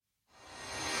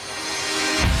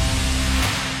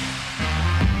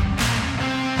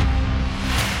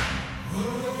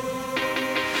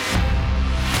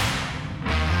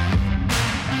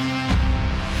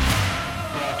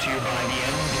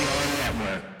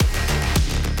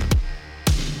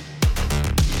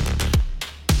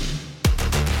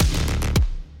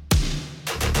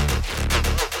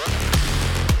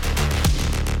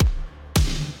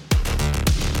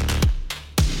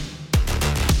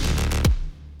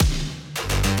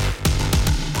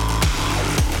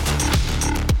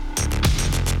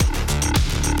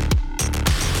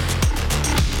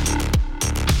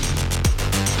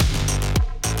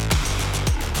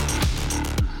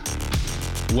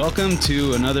Welcome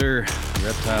to another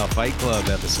Reptile Fight Club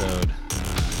episode.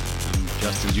 I'm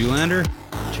Justin Julander,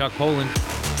 Chuck Poland,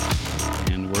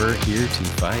 and we're here to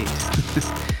fight.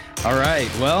 All right.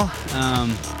 Well,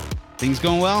 things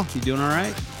going well? You doing all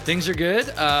right? Things are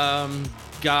good.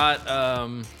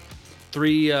 Got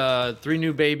three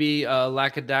new baby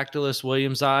Lacodactylus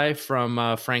Williamsi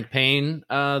from Frank Payne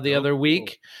the other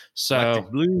week. So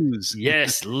Electric Blues.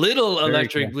 Yes, little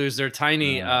electric cool. blues. They're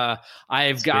tiny.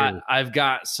 I've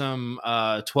got some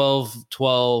 12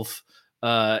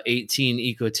 18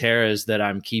 Ecoterras that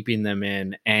I'm keeping them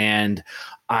in, and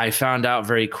I found out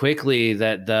very quickly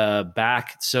that the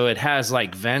back, so it has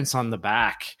like vents on the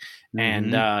back,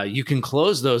 and you can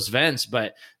close those vents,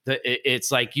 but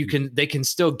it's like they can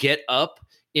still get up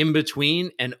in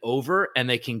between and over, and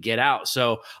they can get out.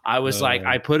 So I was like,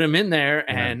 I put them in there,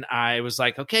 and I was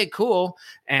like, okay, cool.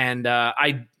 And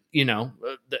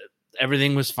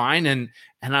everything was fine. And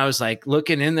I was like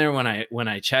looking in there when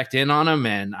I checked in on them,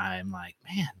 and I'm like,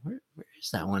 man, where is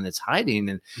that one that's hiding?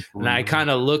 And I kind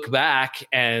of look back,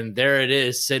 and there it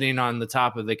is sitting on the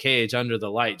top of the cage under the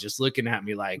light, just looking at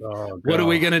me like, what are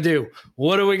we going to do?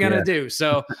 What are we going to do?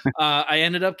 So I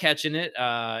ended up catching it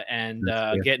and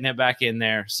getting it back in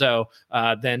there. So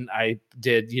then I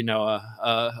did,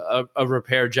 a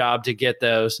repair job to get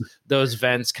those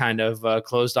vents kind of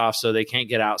closed off so they can't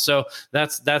get out. So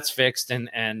that's fixed, and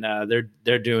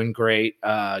they're doing great.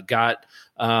 Got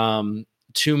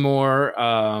 2 more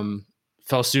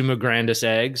Phelsuma grandis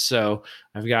eggs, so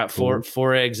I've got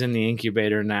four eggs in the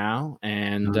incubator now,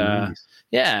 and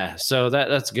so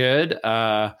that's good.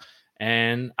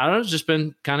 And I don't know, just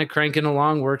been kind of cranking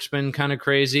along. Work's been kind of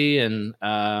crazy, and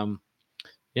that's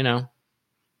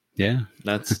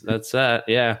that.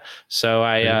 Yeah. So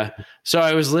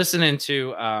I was listening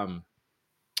to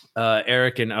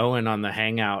Eric and Owen on the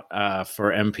Hangout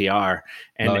for NPR,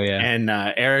 and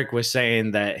Eric was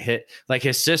saying that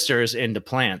his sister is into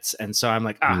plants, and so I'm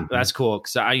like, that's cool,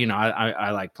 because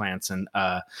I like plants, and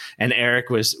Eric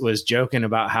was joking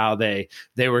about how they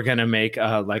were gonna make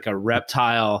like a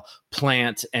reptile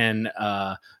plant and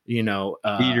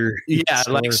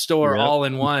feeder store all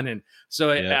in one. And so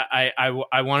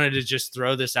I wanted to just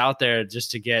throw this out there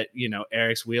just to get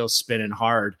Eric's wheels spinning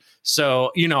hard.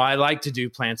 So I like to do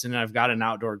plants, and I've got an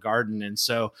outdoor garden, and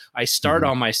so I start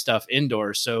all my stuff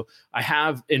indoors. So I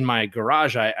have in my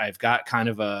garage, I've got kind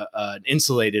of an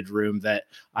insulated room that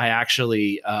I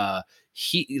actually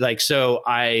so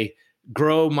I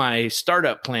grow my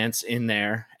startup plants in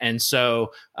there. And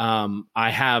so I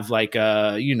have like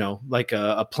a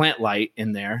plant light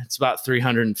in there. It's about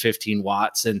 315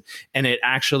 watts, and it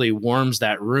actually warms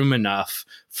that room enough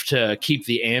to keep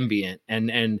the ambient.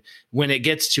 And when it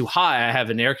gets too high, I have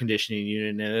an air conditioning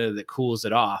unit that cools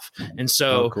it off. And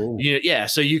so,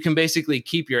 so you can basically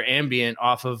keep your ambient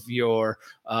off of your,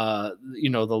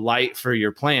 the light for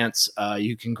your plants.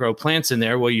 You can grow plants in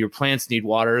there. Well, your plants need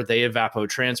water. They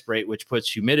evapotranspirate, which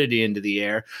puts humidity into the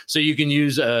air. So you can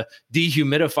use a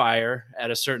dehumidifier at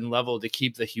a certain level to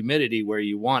keep the humidity where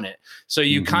you want it. So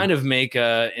you kind of make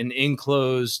an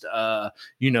enclosed,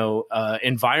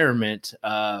 environment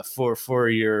for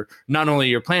your, not only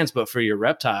your plants, but for your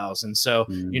reptiles. And so,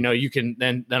 you can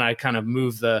then I kind of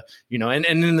move the, and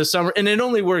in the summer, and it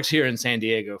only works here in San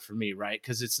Diego for me, right?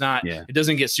 Because it's not, it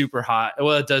doesn't get super hot.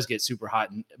 Well, it does get super hot,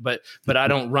 but I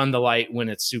don't run the light when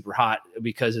it's super hot,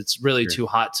 because it's really too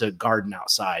hot to garden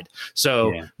outside.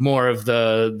 So more of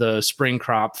the spring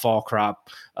crop, fall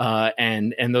crop,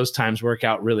 and those times work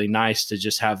out really nice to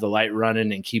just have the light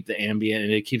running and keep the ambient,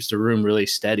 and it keeps the room really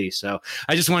steady. So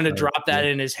I just wanted to drop that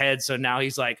in his head. So now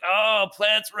he's like, oh,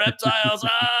 plants, reptiles.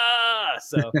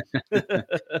 So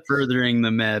furthering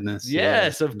the madness.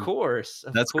 Yes, of course.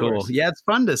 That's cool. Yeah. It's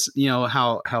fun to,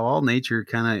 how all nature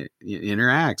kind of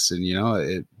interacts,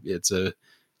 and,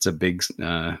 it's a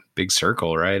big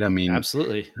circle, right? I mean,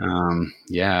 absolutely.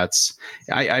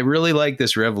 I really like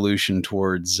this revolution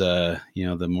towards, the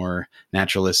more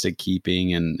naturalistic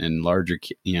keeping and larger,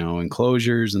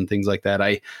 enclosures and things like that.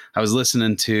 I was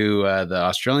listening to the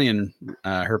Australian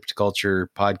herpetoculture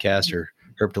podcast, or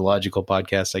herpetological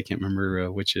podcast. I can't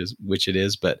remember which it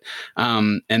is, but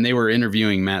and they were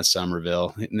interviewing Matt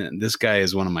Somerville. And this guy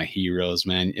is one of my heroes,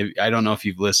 man. I don't know if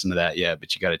you've listened to that yet,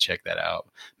 but you got to check that out.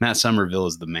 Matt Somerville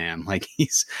is the man. Like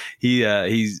he's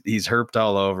herped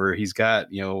all over. He's got,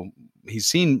 he's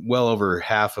seen well over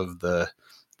half of the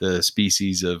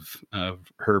species of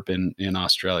herp in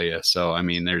Australia. So I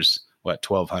mean, there's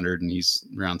 1,200, and he's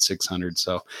around 600.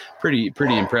 So pretty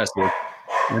impressive.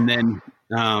 And then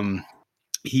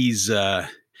he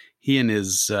and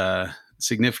his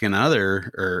significant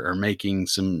other are making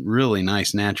some really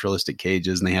nice naturalistic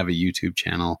cages, and they have a YouTube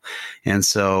channel. And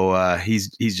so he's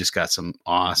just got some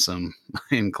awesome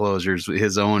enclosures.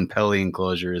 His own Pelly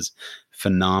enclosure is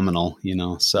phenomenal,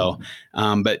 so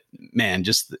but man,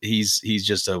 just he's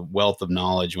just a wealth of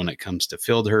knowledge when it comes to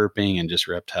field herping and just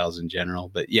reptiles in general.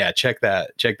 But yeah, check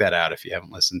that out if you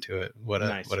haven't listened to it. What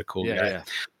a cool guy. Yeah.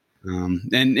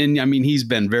 And I mean, he's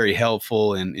been very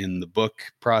helpful in the book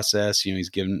process.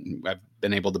 I've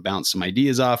been able to bounce some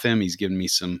ideas off him. He's given me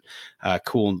some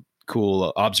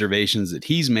cool observations that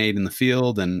he's made in the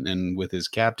field and with his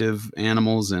captive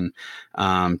animals, and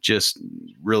just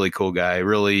really cool guy,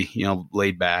 really,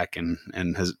 laid back and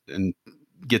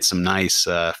get some nice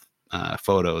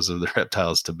photos of the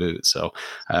reptiles to boot. So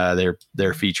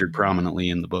they're featured prominently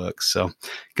in the book. So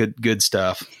good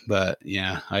stuff. But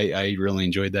yeah, I really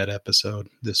enjoyed that episode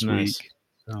this week.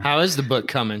 So. How is the book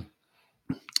coming?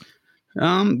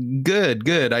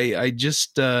 Good. I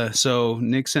just, so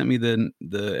Nick sent me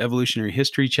the evolutionary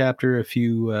history chapter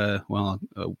a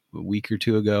week or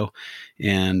two ago.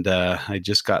 And, I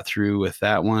just got through with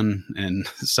that one and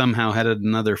somehow had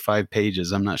another 5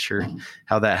 pages. I'm not sure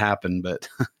how that happened, but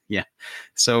yeah.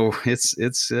 So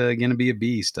it's going to be a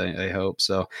beast. I hope.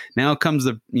 So now comes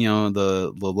the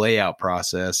layout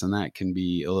process, and that can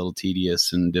be a little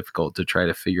tedious and difficult to try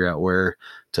to figure out where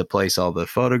to place all the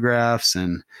photographs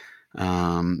and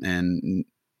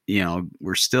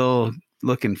we're still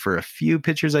looking for a few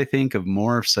pictures, I think, of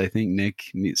morphs. I think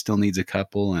Nick still needs a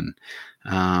couple, and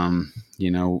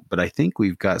but I think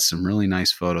we've got some really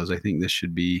nice photos. I think this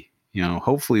should be,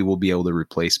 hopefully we'll be able to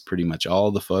replace pretty much all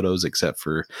the photos except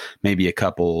for maybe a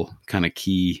couple kind of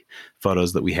key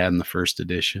photos that we had in the first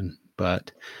edition.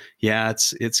 But yeah,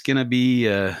 it's going to be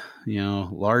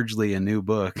largely a new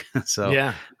book. So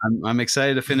yeah, I'm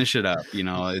excited to finish it up.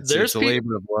 It's a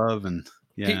labor of love, and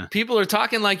yeah, people are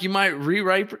talking like you might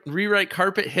rewrite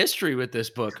carpet history with this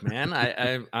book, man.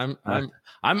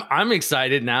 I'm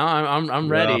excited now. I'm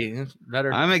ready. Well,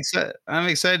 better. I'm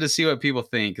excited to see what people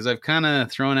think, because I've kind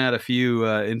of thrown out a few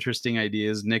interesting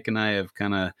ideas. Nick and I have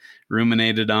kind of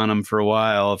ruminated on them for a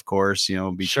while, of course,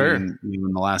 between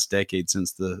even the last decade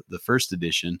since the first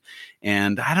edition.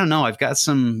 And I don't know, I've got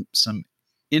some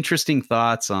interesting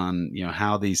thoughts on,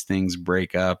 how these things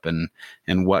break up and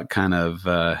what kind of,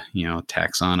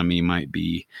 taxonomy might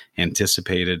be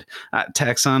anticipated.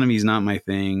 Taxonomy is not my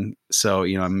thing. So,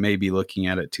 I may be looking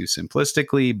at it too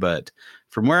simplistically, but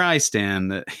from where I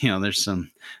stand, there's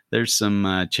some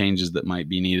changes that might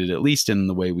be needed, at least in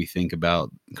the way we think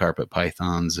about carpet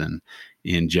pythons and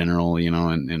in general,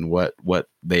 and what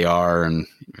they are, and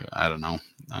I don't know,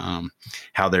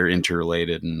 how they're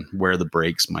interrelated and where the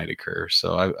breaks might occur.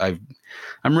 So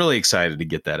I'm really excited to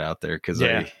get that out there, because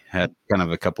I had kind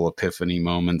of a couple epiphany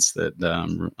moments that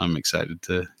I'm excited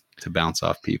to bounce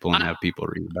off people and have people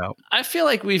read about. I feel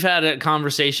like we've had a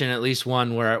conversation, at least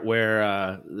one,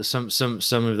 where some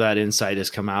of that insight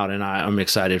has come out, and I'm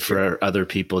excited for other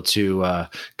people to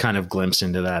kind of glimpse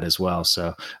into that as well.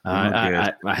 So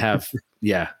I have.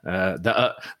 Yeah,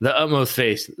 the utmost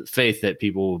faith that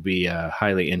people will be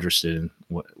highly interested in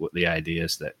what the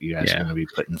ideas that you guys are going to be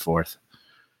putting forth.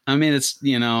 I mean, it's,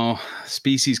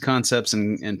 species concepts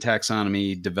and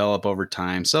taxonomy develop over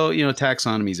time. So,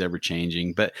 taxonomy is ever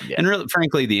changing, but, and really,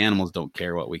 frankly, the animals don't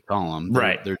care what we call them.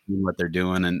 They're doing what they're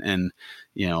doing. And,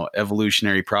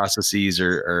 evolutionary processes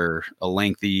are a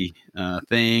lengthy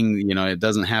thing. It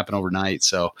doesn't happen overnight.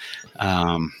 So,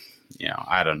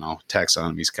 I don't know.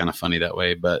 Taxonomy is kind of funny that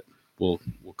way, but we'll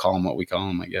call them what we call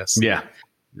them, I guess. Yeah.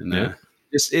 And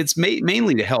it's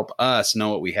mainly to help us know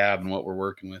what we have and what we're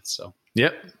working with. So.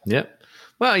 Yep.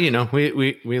 Well,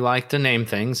 we like to name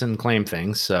things and claim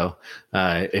things. So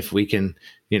if we can,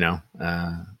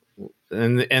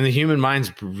 and the human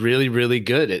mind's really, really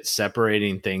good at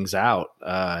separating things out.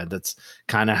 That's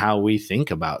kind of how we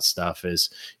think about stuff is,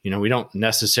 we don't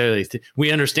necessarily,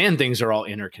 we understand things are all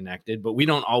interconnected, but we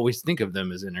don't always think of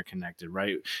them as interconnected,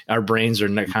 right? Our brains are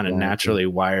kind of naturally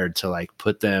wired to like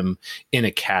put them in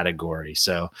a category.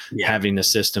 So having a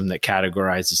system that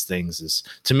categorizes things is,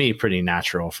 to me, pretty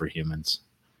natural for humans.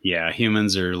 Yeah,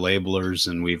 humans are labelers,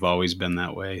 and we've always been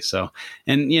that way. So,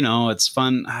 and it's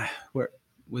fun. Where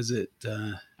was it?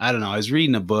 I don't know. I was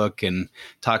reading a book and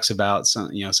talks about some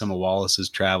of Wallace's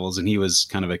travels, and he was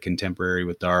kind of a contemporary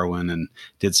with Darwin and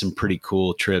did some pretty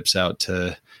cool trips out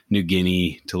to New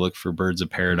Guinea to look for birds of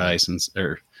paradise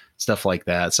or stuff like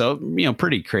that. So,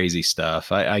 pretty crazy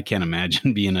stuff. I can't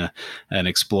imagine being an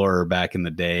explorer back in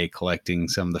the day, collecting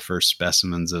some of the first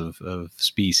specimens of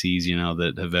species,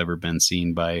 that have ever been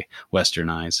seen by Western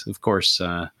eyes. Of course,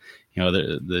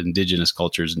 the indigenous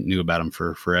cultures knew about them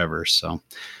for forever. So,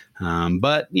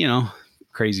 but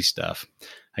crazy stuff.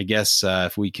 I guess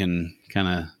if we can kind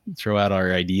of throw out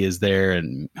our ideas there,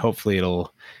 and hopefully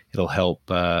it'll help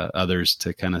others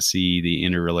to kind of see the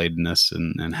interrelatedness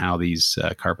and how these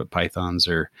carpet pythons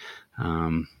are,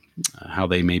 how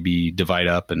they maybe divide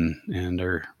up and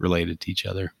are related to each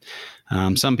other.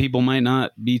 Some people might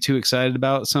not be too excited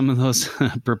about some of those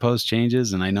proposed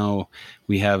changes, and I know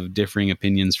we have differing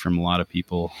opinions from a lot of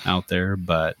people out there,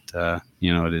 but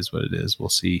it is what it is. We'll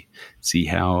see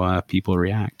how people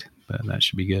react, but that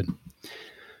should be good.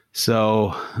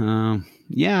 So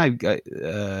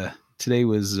today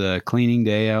was cleaning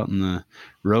day out in the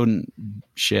rodent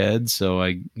shed, so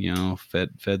I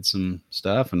fed some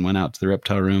stuff and went out to the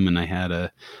reptile room, and I had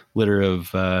a litter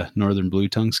of northern blue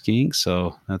tongue skinks,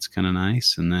 so that's kind of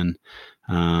nice. And then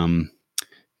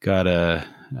got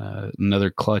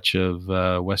another clutch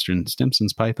of western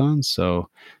Stimson's pythons, so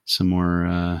some more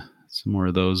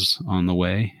of those on the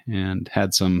way, and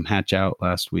had some hatch out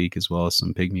last week as well as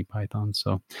some pygmy pythons.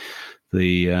 So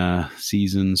the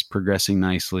season's progressing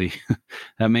nicely.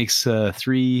 That makes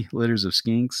 3 litters of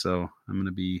skinks, so I'm going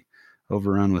to be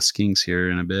overrun with skinks here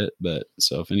in a bit. But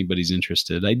so if anybody's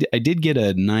interested, I did get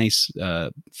a nice,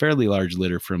 fairly large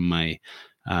litter from my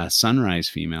sunrise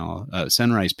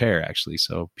pair, actually.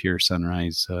 So pure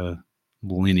sunrise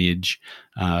lineage,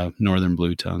 northern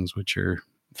blue tongues, which are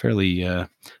fairly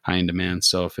high in demand.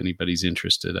 So if anybody's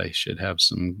interested, I should have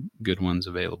some good ones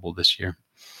available this year.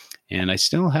 And I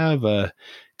still have a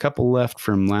couple left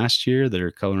from last year that are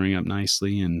coloring up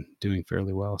nicely and doing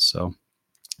fairly well. So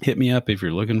hit me up if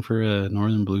you're looking for a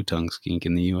northern blue tongue skink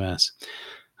in the U.S.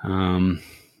 I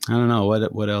don't know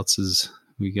what else is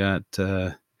we got.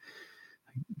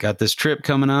 Got this trip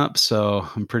coming up, so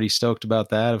I'm pretty stoked about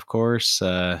that. Of course,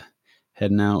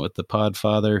 heading out with the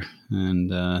Podfather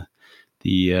and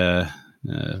the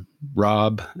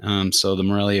Rob, so the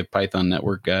Morelia Python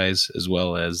Network guys, as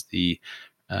well as the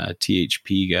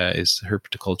THP guys,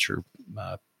 Herpetoculture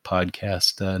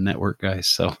podcast network guys.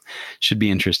 So should be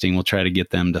interesting. We'll try to get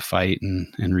them to fight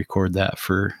and record that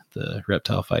for the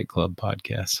Reptile Fight Club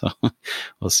podcast. So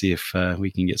we'll see if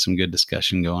we can get some good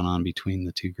discussion going on between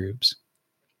the two groups.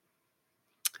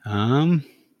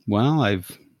 Well,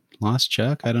 I've lost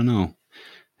Chuck. I don't know.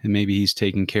 And maybe he's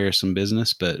taking care of some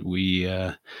business, but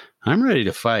I'm ready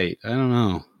to fight. I don't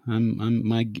know.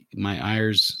 My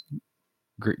ire's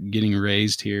getting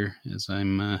raised here as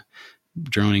I'm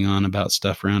droning on about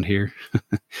stuff around here.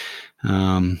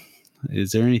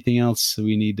 Is there anything else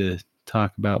we need to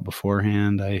talk about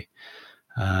beforehand?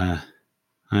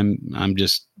 I'm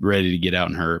just ready to get out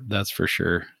and herp. That's for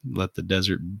sure. Let the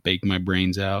desert bake my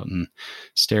brains out and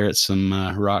stare at some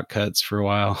rock cuts for a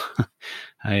while.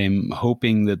 I am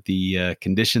hoping that the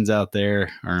conditions out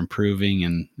there are improving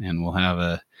and we'll have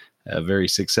a very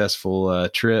successful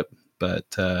trip. But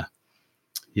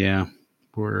yeah,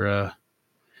 we're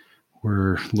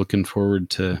looking forward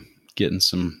to getting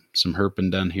some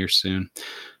herping done here soon.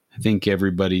 I think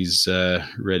everybody's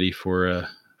ready for a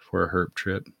herp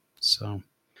trip. So,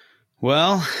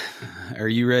 well, are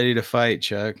you ready to fight,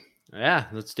 Chuck? Yeah,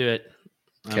 let's do it.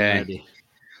 Okay. I'm ready.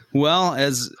 Well,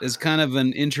 as kind of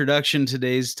an introduction to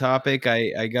today's topic,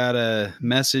 I got a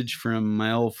message from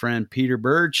my old friend Peter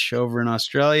Birch over in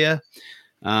Australia.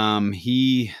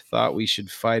 He thought we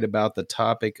should fight about the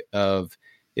topic of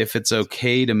if it's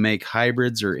okay to make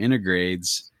hybrids or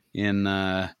integrades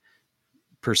in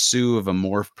pursuit of a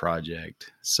morph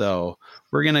project. So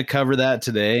we're going to cover that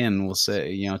today, and we'll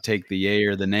say, take the yay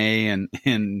or the nay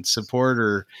and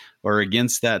support or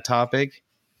against that topic.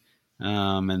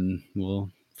 And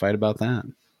we'll fight about that.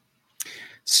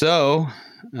 So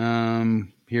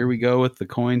here we go with the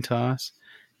coin toss.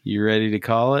 You ready to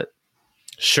call it?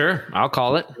 Sure, I'll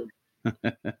call it.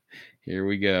 Here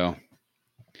we go.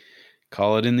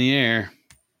 Call it in the air.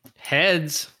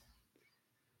 Heads.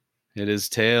 It is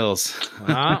tails.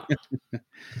 Wow.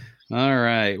 All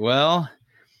right. Well,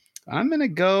 I'm going to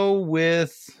go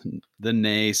with the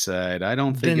nay side. I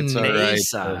don't think it's all right.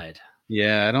 Side.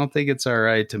 I don't think it's all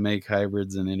right to make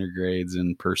hybrids and intergrades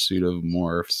in pursuit of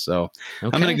morphs. So okay.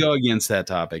 I'm going to go against that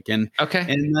topic. And kind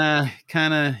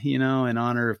of, in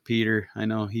honor of Peter, I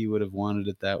know he would have wanted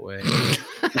it that way.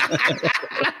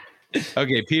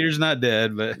 Okay, Peter's not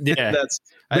dead, but yeah,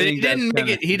 he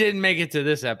didn't make it to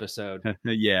this episode.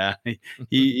 Yeah,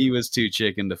 he was too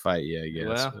chicken to fight you, I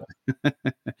guess. Well.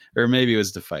 Or maybe it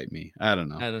was to fight me. I don't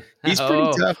know. He's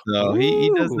pretty tough though.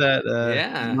 He does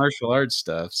that martial arts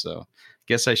stuff. So I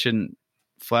guess I shouldn't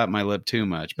flap my lip too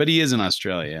much. But he is in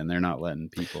Australia, and they're not letting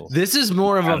people. This is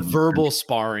more of a verbal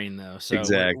sparring, though. So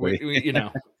exactly,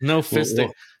 no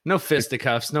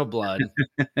fisticuffs, no blood.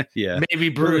 Yeah, maybe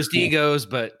bruised egos,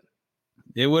 but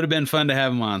it would have been fun to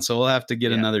have him on. So we'll have to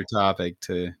get another topic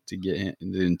to get him,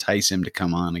 to entice him to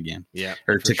come on again. Yeah,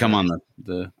 or to come on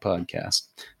the podcast.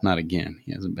 Not again.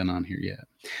 He hasn't been on here yet.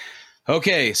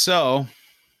 Okay, so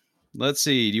let's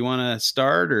see. Do you want to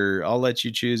start, or I'll let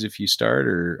you choose if you start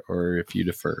or if you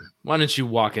defer? Why don't you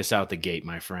walk us out the gate,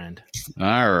 my friend?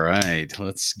 All right,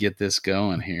 let's get this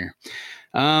going here.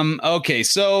 Okay,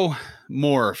 so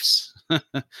morphs.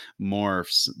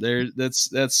 Morphs.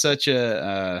 That's such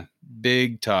a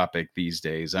big topic these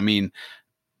days. I mean,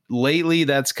 lately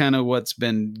that's kind of what's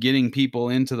been getting people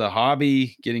into the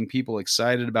hobby, getting people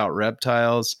excited about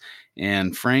reptiles.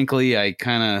 And frankly,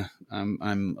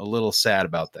 I'm a little sad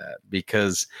about that,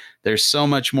 because there's so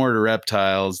much more to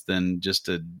reptiles than just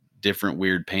a different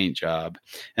weird paint job.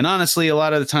 And honestly, a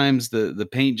lot of the times the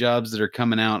paint jobs that are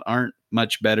coming out aren't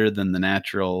much better than the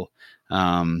natural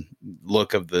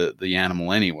look of the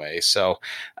animal anyway. So,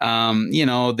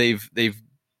 they've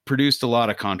produced a lot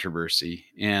of controversy,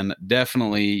 and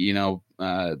definitely,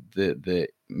 the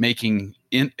making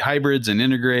hybrids and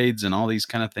intergrades and all these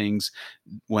kind of things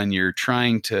when you're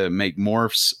trying to make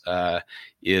morphs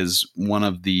is one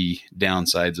of the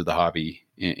downsides of the hobby,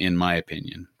 in my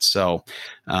opinion. So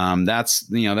that's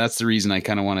the reason I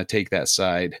kind of want to take that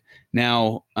side.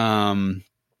 Now,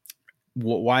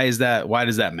 why is that? Why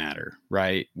does that matter?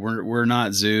 Right? We're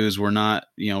not zoos. We're not,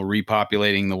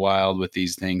 repopulating the wild with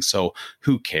these things. So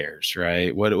who cares?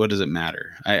 Right? What does it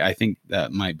matter? I think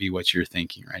that might be what you're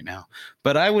thinking right now,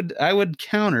 but I would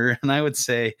counter, and I would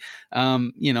say,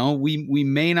 we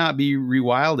may not be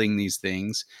rewilding these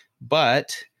things,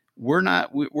 but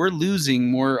we're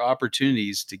losing more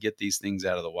opportunities to get these things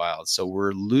out of the wild. So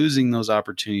we're losing those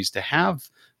opportunities to have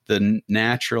the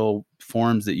natural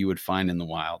forms that you would find in the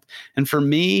wild. And for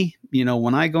me,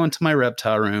 when I go into my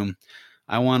reptile room,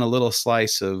 I want a little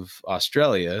slice of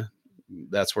Australia.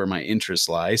 That's where my interests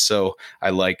lie. So I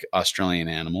like Australian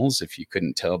animals, if you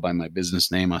couldn't tell by my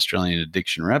business name, Australian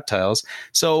Addiction Reptiles.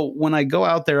 So when I go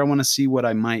out there, I want to see what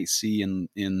I might see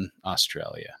in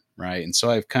Australia. Right. And so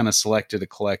I've kind of selected a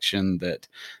collection that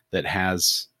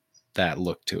has that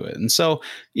look to it. And so,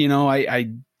 I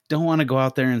don't want to go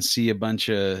out there and see a bunch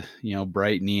of,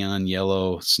 bright neon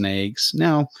yellow snakes.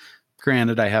 Now,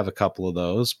 granted, I have a couple of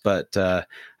those, but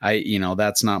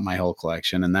that's not my whole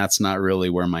collection, and that's not really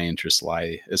where my interests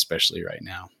lie, especially right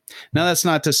now. Now, that's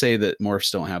not to say that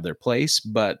morphs don't have their place,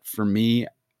 but for me,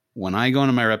 when I go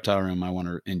into my reptile room, I want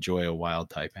to enjoy a wild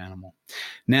type animal.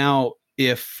 Now,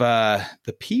 if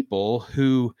the people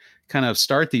who kind of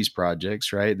start these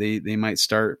projects, right, they might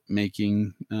start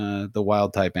making the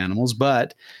wild type animals,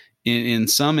 but in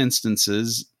some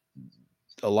instances,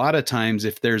 a lot of times,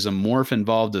 if there's a morph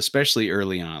involved, especially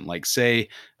early on, like say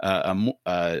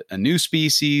a new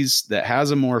species that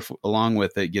has a morph along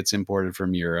with it gets imported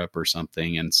from Europe or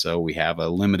something, and so we have a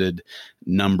limited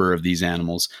number of these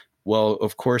animals. Well,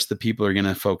 of course, the people are going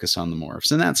to focus on the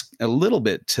morphs, and that's a little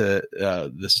bit to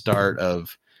the start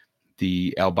of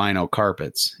the albino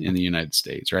carpets in the United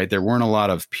States, right? There weren't a lot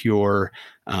of pure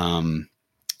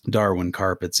Darwin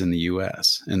carpets in the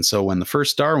US. And so when the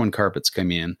first Darwin carpets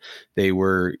come in, they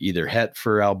were either het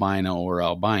for albino or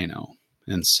albino.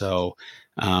 And so,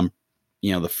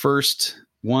 the first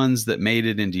ones that made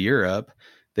it into Europe,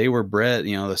 they were bred,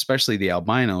 especially the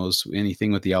albinos,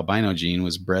 anything with the albino gene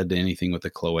was bred to anything with a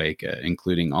cloaca,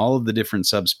 including all of the different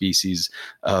subspecies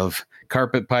of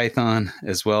carpet python,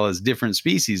 as well as different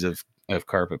species of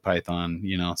carpet python,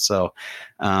 So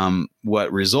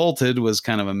what resulted was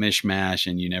kind of a mishmash,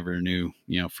 and you never knew,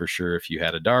 for sure if you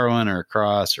had a Darwin or a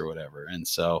cross or whatever. And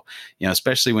so,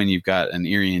 especially when you've got an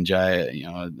Irian Jaya,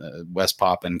 a West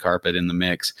Poppin carpet in the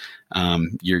mix,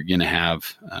 you're going to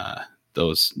have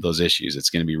those issues. It's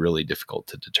going to be really difficult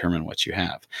to determine what you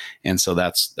have. And so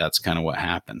that's kind of what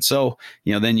happened. So,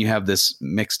 then you have this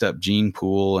mixed up gene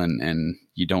pool, and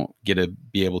you don't get to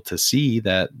be able to see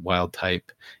that wild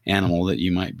type animal that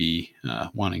you might be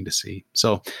wanting to see.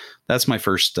 So that's my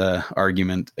first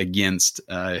argument against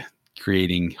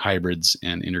creating hybrids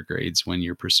and intergrades when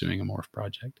you're pursuing a morph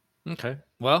project. Okay.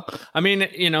 Well, I mean,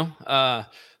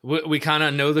 we kind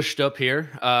of know the shtup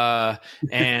here.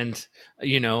 And,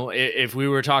 if we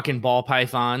were talking ball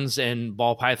pythons and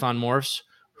ball python morphs,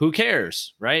 who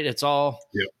cares, right? It's all,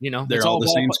 they're it's all the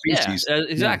same species. Yeah,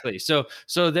 exactly. Yeah.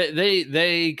 So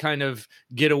they kind of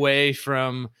get away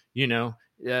from,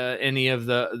 any of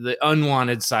the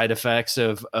unwanted side effects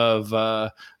of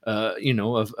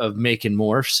making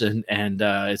morphs, and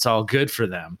it's all good for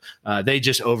them. They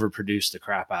just overproduce the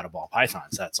crap out of ball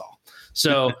pythons. That's all.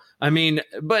 So, I mean,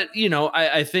 but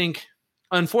I think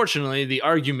unfortunately the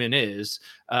argument is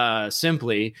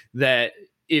simply that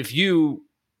if you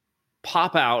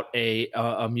pop out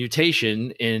a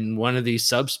mutation in one of these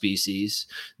subspecies,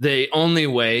 the only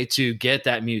way to get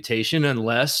that mutation,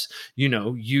 unless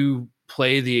you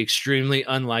play the extremely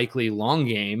unlikely long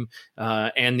game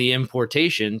and the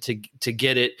importation to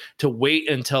get it to wait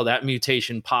until that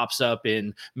mutation pops up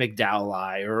in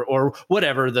McDowellii or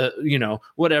whatever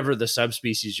the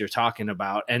subspecies you're talking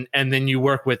about, and then you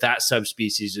work with that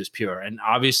subspecies as pure. And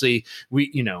obviously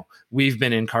we've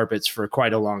been in carpets for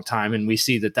quite a long time, and we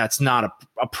see that that's not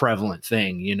a prevalent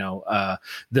thing.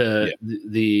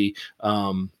 The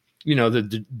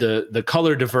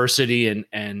color diversity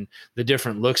and the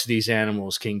different looks these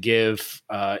animals can give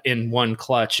in one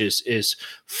clutch is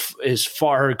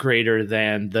far greater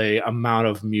than the amount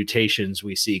of mutations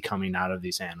we see coming out of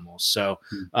these animals. So,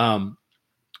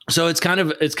 so it's kind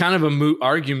of a moot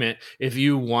argument. If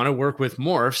you want to work with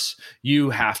morphs,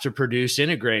 you have to produce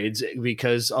integrades,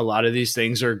 because a lot of these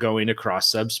things are going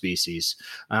across subspecies.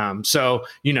 So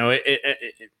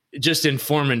just in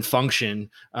form and function,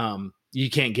 you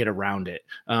can't get around it.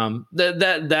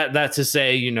 That's to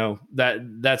say,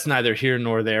 that's neither here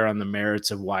nor there on the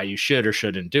merits of why you should or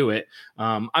shouldn't do it.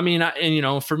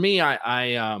 For me,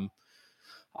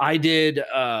 it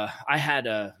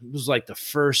was like the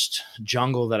first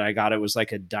jungle that I got. It was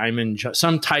like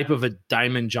some type of a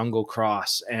diamond jungle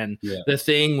cross. And the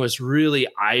thing was really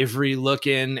ivory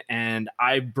looking. And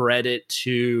I bred it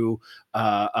to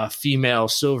a female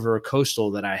silver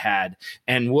coastal that I had.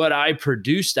 And what I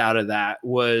produced out of that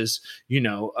was,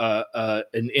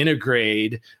 an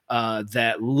integrade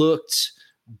that looked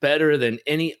better than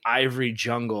any ivory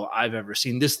jungle I've ever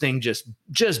seen. This thing just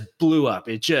blew up.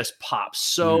 It just popped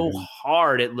so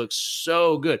hard. It looks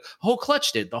so good. The whole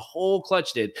clutch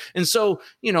did. And so,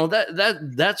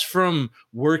 that's from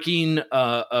working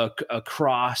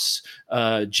across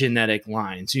genetic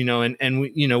lines, and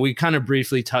we kind of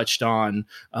briefly touched on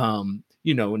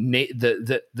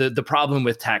the problem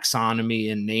with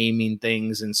taxonomy and naming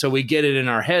things. And so we get it in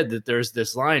our head that there's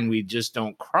this line we just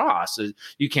don't cross.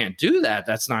 You can't do that.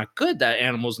 That's not good. That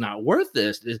animal's not worth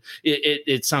this.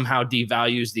 It somehow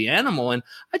devalues the animal. And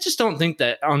I just don't think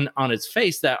that on its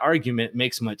face, that argument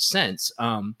makes much sense.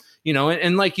 And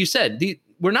like you said,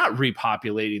 we're not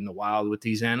repopulating the wild with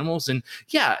these animals. And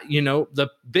the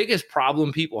biggest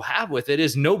problem people have with it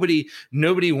is nobody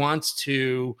wants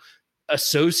to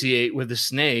associate with a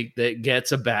snake that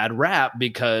gets a bad rap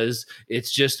because it's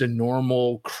just a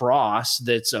normal cross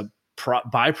that's a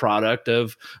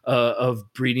byproduct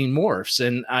of breeding morphs.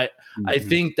 And I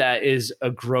think that is a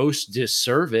gross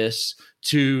disservice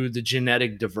to the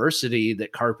genetic diversity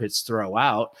that carpets throw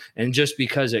out. And just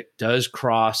because it does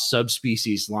cross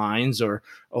subspecies lines or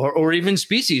even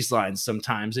species lines,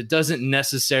 sometimes it doesn't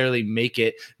necessarily make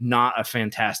it not a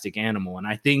fantastic animal. And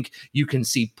I think you can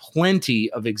see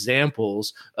plenty of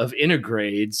examples of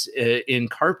integrades in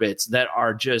carpets that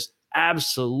are just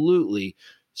absolutely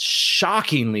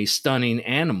shockingly stunning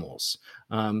animals.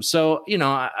 So,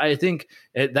 I think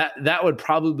that would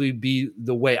probably be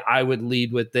the way I would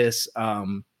lead with this.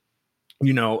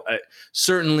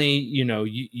 Certainly,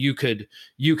 you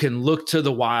can look to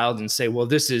the wild and say, well,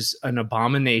 this is an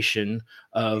abomination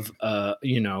of what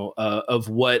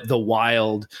the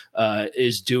wild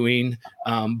is doing.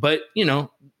 But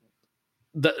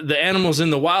the animals in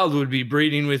the wild would be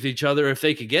breeding with each other if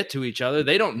they could get to each other.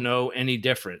 They don't know any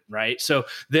different, right? So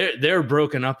they're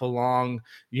broken up along,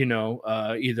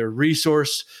 either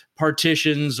resource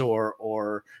partitions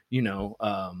or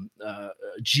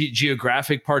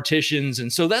geographic partitions,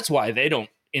 and so that's why they don't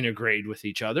integrate with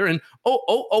each other. And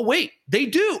wait, they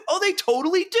do. They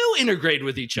totally do integrate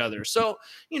with each other. So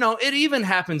it even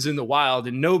happens in the wild,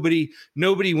 and nobody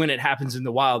when it happens in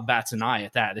the wild bats an eye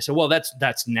at that. They say, well, that's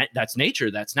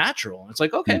nature, that's natural. And it's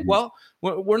like, okay, well,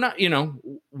 we're not,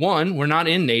 we're not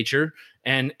in nature,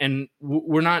 and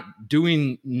we're not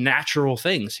doing natural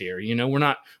things here. We're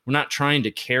not trying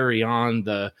to carry on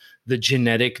the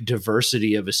genetic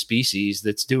diversity of a species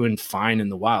that's doing fine in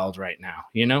the wild right now.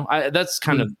 That's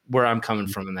kind of where I'm coming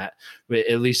from in that,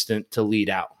 at least to lead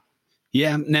out.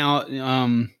 Yeah. Now,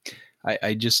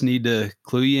 I just need to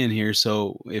clue you in here.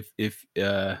 So if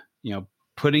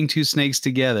putting two snakes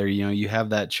together, you have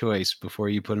that choice before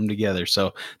you put them together.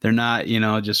 So they're not,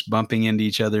 just bumping into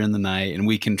each other in the night, and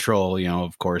we control,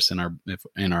 of course, in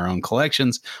our own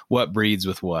collections, what breeds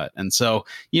with what. And so,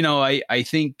 I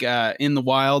think in the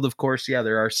wild, of course, yeah,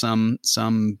 there are some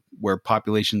where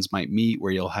populations might meet,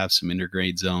 where you'll have some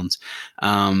intergrade zones.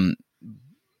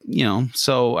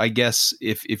 So I guess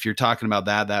if you're talking about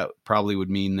that probably would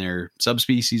mean they're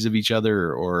subspecies of each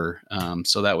other, or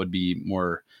so that would be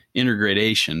more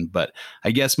intergradation. But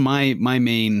I guess my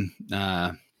main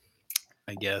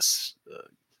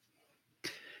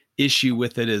issue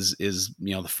with it is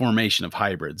the formation of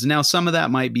hybrids. Now, some of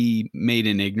that might be made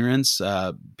in ignorance.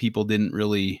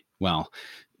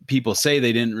 People say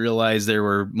they didn't realize there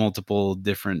were multiple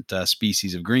different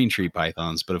species of green tree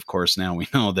pythons, but of course now we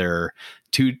know there are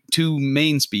two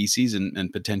main species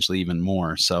and potentially even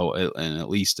more. So, and at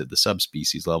least at the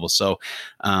subspecies level. So,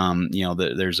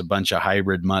 there's a bunch of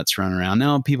hybrid mutts running around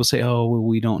now. People say, "Oh, well,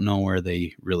 we don't know where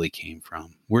they really came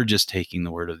from. We're just taking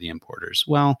the word of the importers."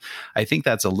 Well, I think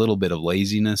that's a little bit of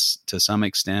laziness to some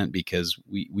extent, because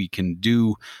we can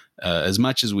do as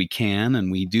much as we can, and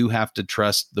we do have to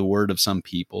trust the word of some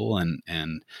people, and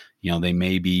they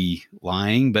may be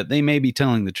lying, but they may be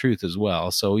telling the truth as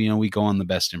well. So, we go on the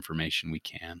best information we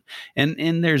can.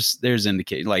 And there's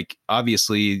indicate, like,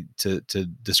 obviously to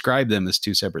describe them as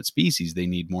two separate species, they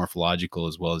need morphological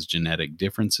as well as genetic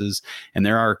differences. And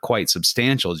there are quite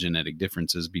substantial genetic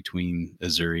differences between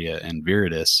Azuria and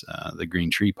Viridis, the green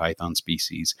tree python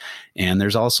species. And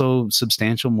there's also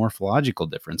substantial morphological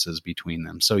differences between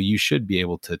them. So you should be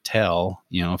able to tell,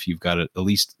 if you've got it, at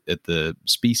least at the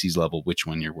species level, which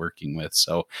one you're working with.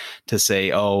 So to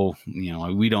say, oh,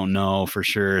 we don't know for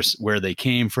sure where they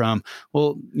came from.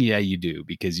 Well, yeah, you do,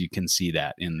 because you can see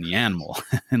that in the animal,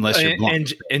 unless you're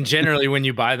blind. And generally when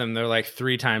you buy them, they're like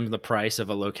 3 times the price of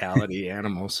a locality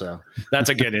animal. So that's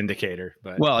a good indicator.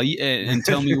 But well, and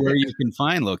tell me where you can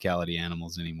find locality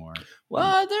animals anymore.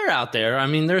 Well, they're out there. I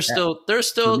mean, there's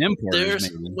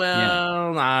importers,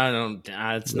 well, I don't.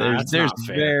 It's not. There's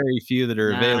very few that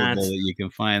are available that you can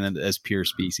find as pure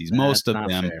species. Most of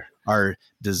them are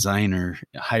designer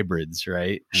hybrids,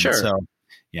 right? And sure. So,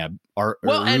 yeah.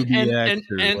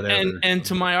 And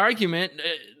to my argument,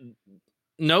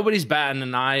 nobody's batting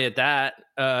an eye at that.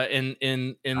 I am.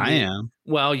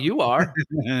 Well, you are.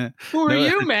 Who are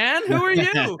you, man? Who are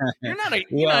you? You're not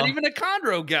even a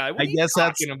chondro guy. What are you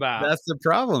talking about? That's the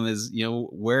problem. Is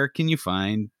where can you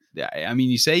find? I mean,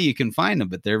 you say you can find them,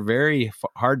 but they're very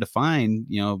hard to find.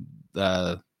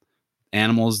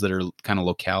 Animals that are kind of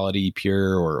locality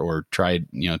pure, or tried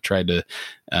to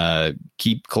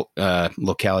keep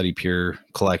locality pure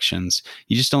collections.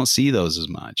 You just don't see those as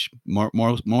much.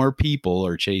 More people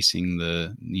are chasing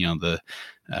the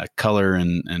color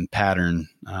and pattern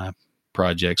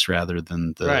projects rather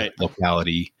than the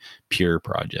locality pure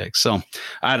projects. So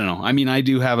I don't know. I mean, I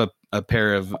do have a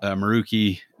pair of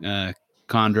Maruki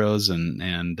chondros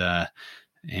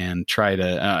and try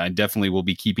to, I definitely will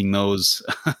be keeping those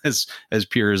as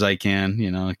pure as I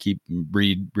can, keep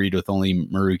breed with only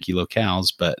Maruki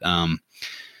locales. But,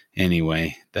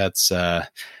 anyway, that's the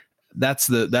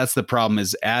problem,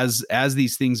 is as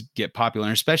these things get popular,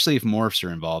 and especially if morphs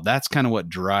are involved, that's kind of what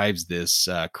drives this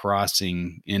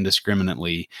crossing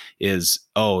indiscriminately. Is,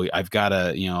 oh, I've got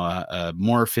a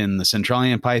morph in the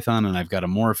Centralian python, and I've got a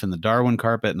morph in the Darwin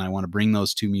carpet, and I want to bring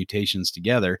those two mutations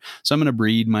together. So I'm going to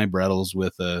breed my Brettles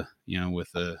with a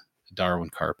Darwin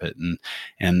carpet,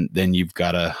 and then you've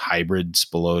got a hybrid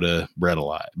Spilota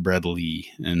Bredli.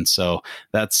 And so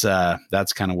that's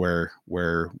kind of where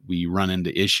we run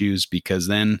into issues, because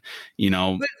then,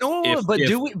 do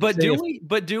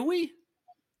we?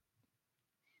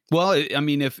 Well, I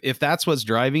mean, if that's what's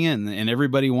driving it, and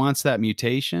everybody wants that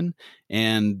mutation,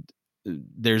 and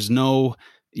there's no,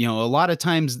 a lot of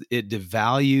times it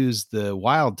devalues the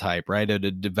wild type, right?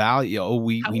 It devalue.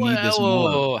 We need this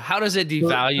more. How does it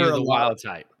devalue the wild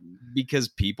type? Because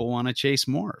people want to chase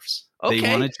morphs. Okay. They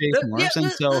want to chase morphs,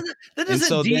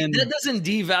 that doesn't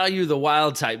devalue the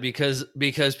wild type, because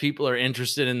people are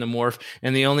interested in the morph,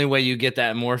 and the only way you get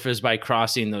that morph is by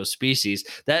crossing those species.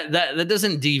 That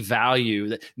doesn't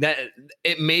devalue that.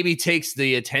 It maybe takes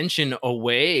the attention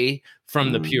away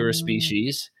from the pure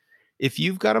species. If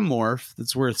you've got a morph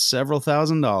that's worth several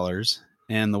 $1,000s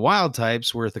and the wild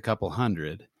type's worth a couple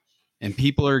hundred, and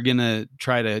people are going to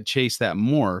try to chase that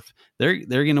morph,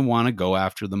 they're going to want to go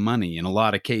after the money in a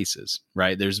lot of cases,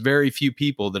 right? There's very few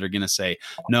people that are going to say,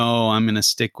 no, I'm going to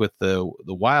stick with the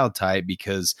wild type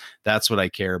because that's what I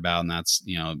care about. And that's,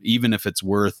 even if it's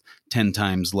worth 10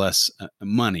 times less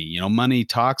money, money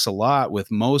talks a lot with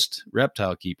most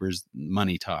reptile keepers.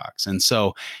 Money talks. And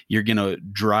so you're going to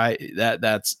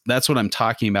that's what I'm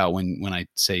talking about when I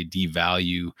say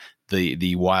devalue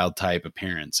the wild type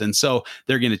appearance. And so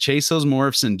they're going to chase those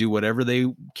morphs and do whatever they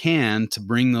can to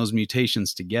bring those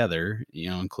mutations together,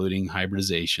 including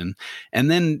hybridization. And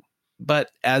then,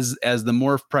 but as the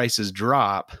morph prices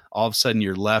drop, all of a sudden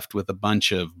you're left with a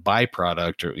bunch of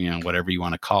byproduct, or whatever you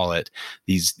want to call it,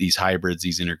 these hybrids,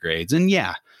 these intergrades. And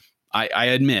yeah, I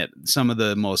admit some of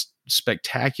the most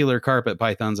spectacular carpet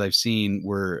pythons I've seen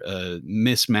were a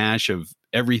mismatch of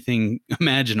everything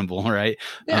imaginable, right?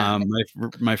 Yeah.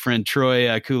 My friend Troy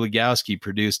Kulagowski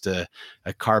produced a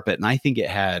carpet, and I think it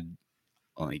had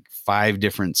like 5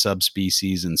 different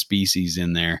subspecies and species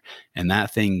in there, and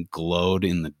that thing glowed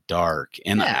in the dark.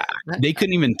 And they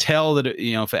couldn't even tell that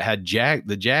if it had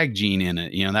the jag gene in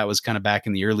it. That was kind of back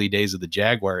in the early days of the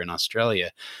jaguar in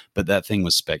Australia, but that thing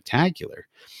was spectacular.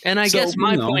 And I guess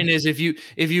my point is, if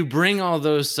you bring all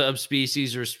those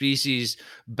subspecies or species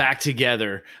back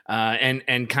together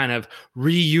and kind of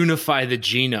reunify the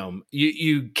genome,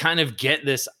 you kind of get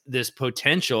this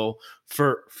potential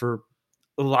for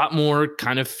a lot more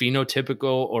kind of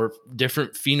phenotypical or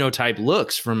different phenotype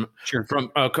looks from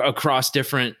across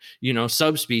different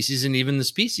subspecies and even the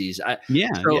species.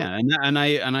 And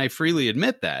I freely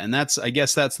admit that. And I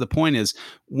guess that's the point, is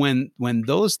when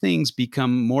those things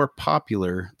become more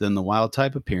popular than the wild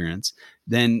type appearance,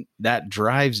 then that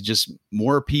drives just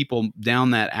more people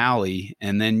down that alley,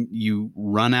 and then you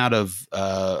run out of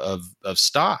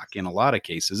stock in a lot of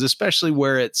cases, especially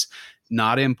where it's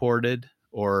not imported,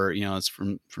 or it's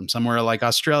from somewhere like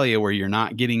Australia, where you're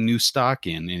not getting new stock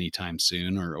in anytime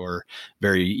soon, or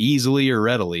very easily or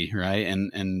readily, right?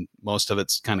 And most of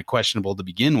it's kind of questionable to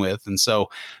begin with, and so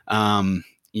then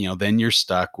you're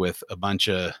stuck with a bunch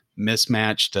of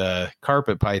mismatched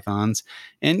carpet pythons.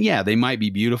 And yeah, they might be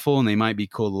beautiful and they might be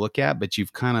cool to look at, but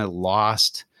you've kind of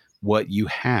lost what you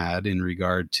had in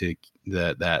regard to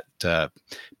that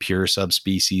pure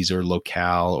subspecies or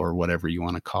locale or whatever you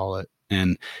want to call it.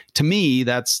 And to me,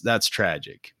 that's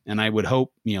tragic. And I would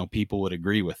hope, people would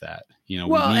agree with that.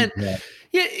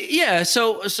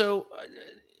 So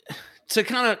to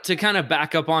kind of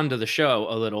back up onto the show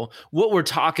a little, what we're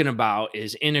talking about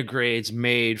is intergrades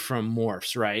made from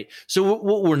morphs, right? So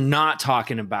what we're not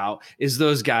talking about is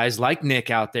those guys like Nick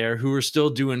out there who are still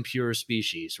doing pure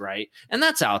species, right? And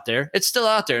that's out there. It's still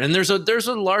out there. And there's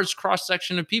a large cross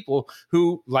section of people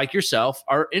who, like yourself,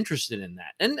 are interested in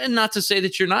that. And not to say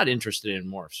that you're not interested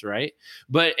in morphs, right?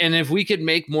 And if we could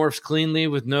make morphs cleanly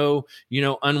with no,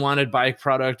 unwanted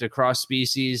byproduct across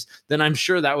species, then I'm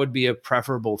sure that would be a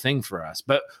preferable thing for us,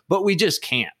 but we just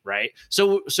can't, right?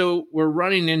 So we're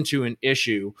running into an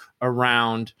issue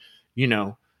around,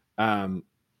 kind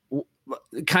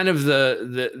of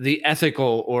the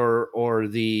ethical or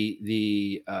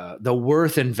the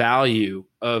worth and value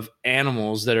of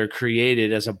animals that are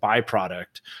created as a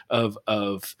byproduct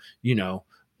of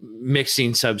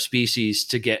mixing subspecies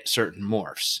to get certain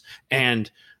morphs. And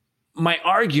my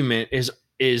argument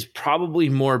is probably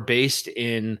more based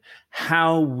in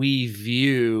how we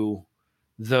view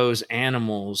those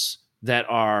animals that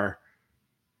are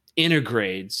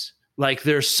intergrades. Like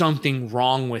there's something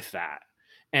wrong with that.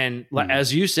 And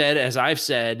as you said, as I've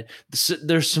said,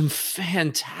 there's some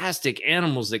fantastic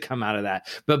animals that come out of that.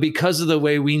 But because of the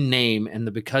way we name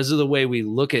and because of the way we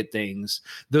look at things,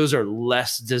 those are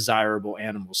less desirable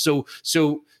animals.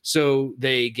 So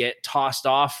they get tossed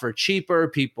off for cheaper.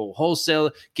 People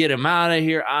wholesale, get them out of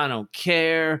here. I don't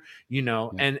care,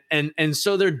 and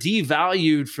so they're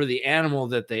devalued for the animal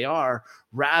that they are,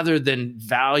 rather than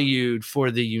valued for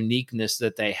the uniqueness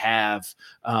that they have.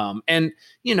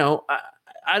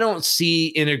 I don't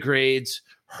see intergrades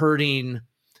hurting,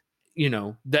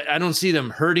 that I don't see them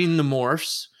hurting the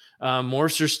morphs.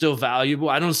 Morphs are still valuable.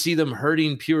 I don't see them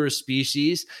hurting pure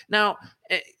species. Now,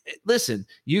 listen,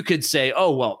 you could say,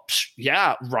 oh, well,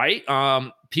 yeah, right.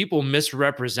 People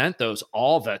misrepresent those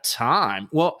all the time.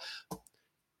 Well,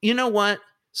 you know what?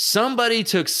 Somebody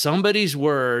took somebody's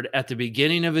word at the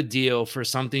beginning of a deal for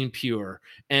something pure,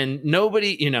 and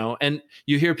nobody, and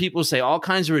you hear people say all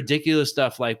kinds of ridiculous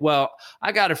stuff like, well,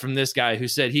 I got it from this guy who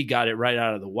said he got it right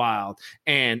out of the wild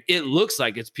and it looks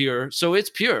like it's pure, so it's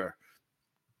pure.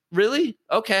 Really?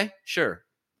 Okay, sure.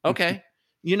 Okay.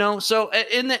 So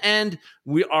in the end,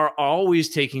 we are always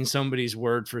taking somebody's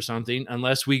word for something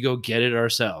unless we go get it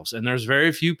ourselves. And there's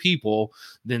very few people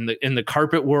in the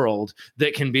carpet world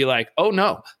that can be like, oh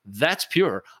no, that's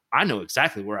pure. I know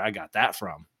exactly where I got that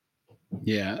from.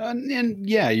 Yeah. And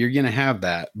yeah, you're going to have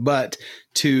that, but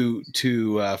to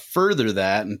further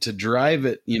that and to drive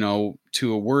it,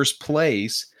 to a worse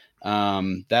place,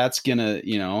 that's going to,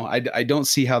 I don't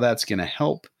see how that's going to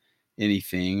help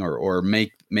anything or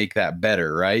make that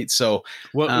better. Right. So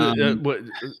what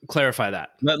clarify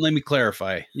that. Let me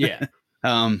clarify. Yeah.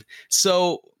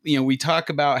 So, we talk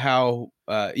about how,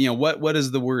 what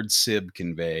does the word SIB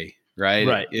convey?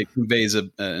 Right. It conveys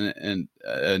an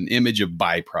image of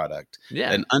byproduct,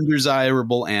 an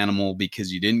undesirable animal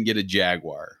because you didn't get a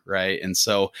jaguar. Right. And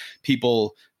so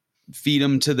people feed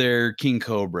them to their king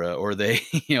cobra, or they,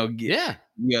 they're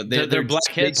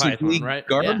blackhead python, right?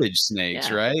 Garbage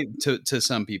snakes, right? To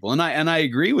some people. And I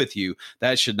agree with you.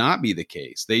 That should not be the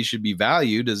case. They should be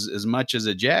valued as much as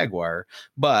a jaguar.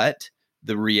 But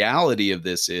the reality of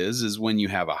this is when you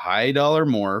have a high dollar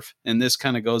morph, and this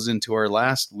kind of goes into our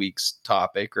last week's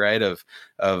topic, right? Of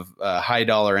high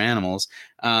dollar animals,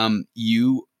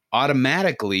 you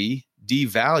automatically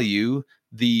devalue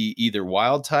the either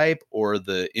wild type or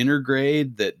the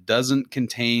intergrade that doesn't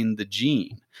contain the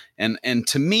gene. And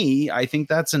to me, I think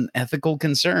that's an ethical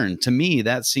concern. To me,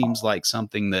 that seems like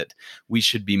something that we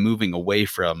should be moving away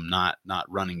from, not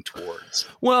running towards.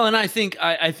 Well, and I think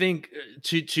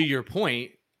to your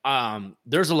point,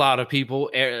 there's a lot of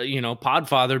people,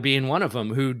 Podfather being one of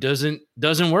them, who doesn't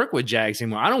work with Jags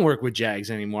anymore. I don't work with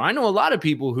Jags anymore. I know a lot of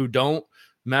people who don't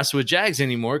mess with Jags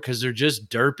anymore because they're just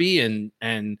derpy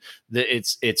and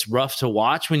it's rough to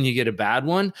watch when you get a bad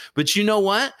one. But you know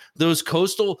what? Those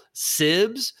coastal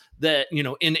sibs that,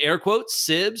 in air quotes,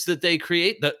 sibs that they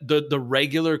create, the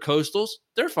regular coastals,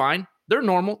 they're fine. They're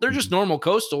normal. They're just normal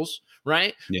coastals,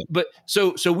 right? Yeah. But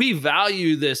so we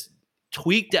value this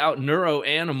tweaked out neuro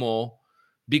animal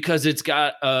because it's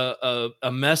got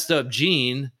a messed up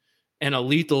gene and a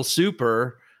lethal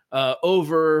super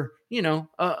over,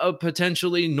 a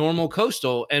potentially normal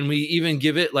coastal. And we even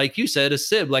give it, like you said, a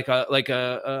sib, like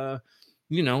a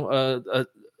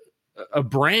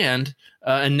brand,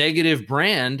 a negative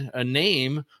brand, a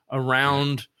name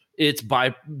around its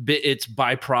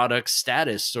byproduct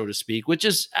status, so to speak, which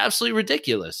is absolutely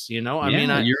ridiculous. You're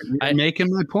making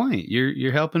my point.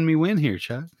 You're helping me win here,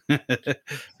 Chuck.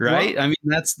 Right? Well, I mean,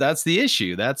 that's the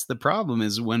issue. That's the problem,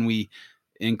 is when we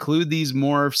include these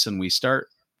morphs and we start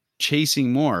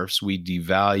chasing morphs, we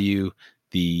devalue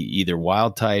the either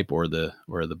wild type or the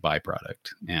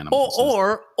byproduct animals,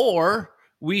 or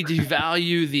we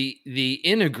devalue the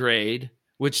intergrade,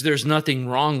 which there's nothing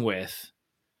wrong with.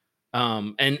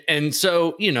 And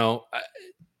so,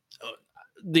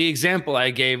 the example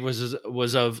I gave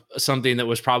was of something that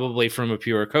was probably from a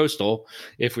pure coastal,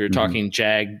 if we were talking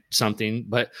jag something,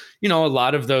 but a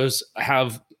lot of those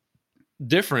have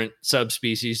different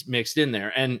subspecies mixed in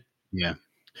there. And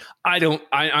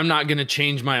I'm not going to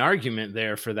change my argument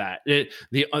there for that.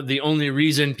 The only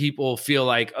reason people feel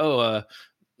like,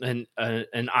 an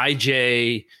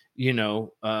IJ,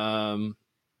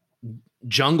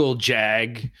 jungle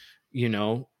jag,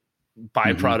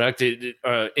 byproduct,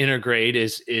 intergrade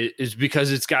is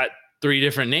because it's got 3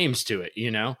 different names to it,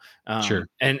 Sure.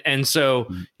 And so,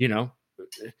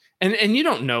 and you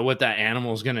don't know what that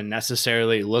animal is going to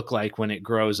necessarily look like when it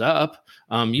grows up.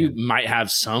 You might have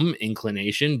some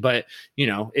inclination, but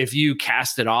if you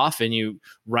cast it off and you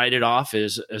write it off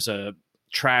as a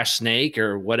trash snake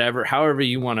or whatever, however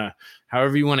you want to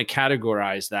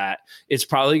categorize that, it's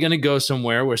probably going to go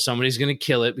somewhere where somebody's going to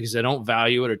kill it because they don't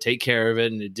value it or take care of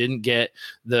it, and it didn't get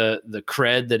the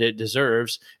cred that it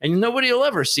deserves, and nobody will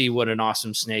ever see what an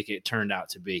awesome snake it turned out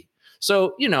to be.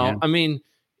 So, I mean,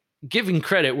 giving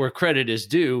credit where credit is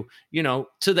due,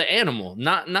 to the animal,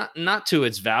 not to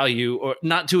its value or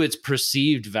not to its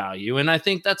perceived value. And I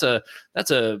think that's a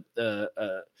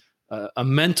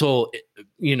mental,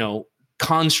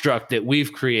 construct that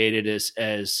we've created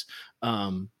as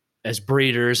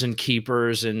breeders and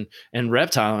keepers and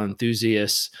reptile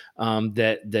enthusiasts,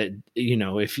 that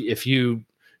if you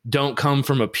don't come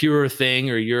from a pure thing,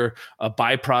 or you're a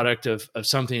byproduct of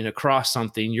something across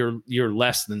something, you're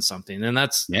less than something. And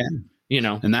that's,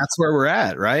 and that's where we're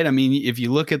at, right? I mean, if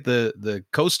you look at the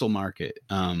coastal market,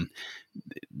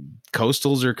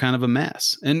 coastals are kind of a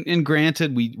mess. And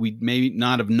granted, we may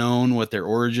not have known what their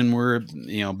origin were,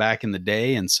 back in the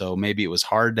day. And so maybe it was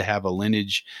hard to have a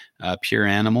lineage, pure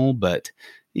animal, but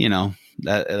you know,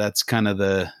 that's kind of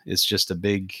it's just a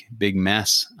big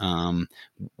mess,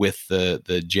 with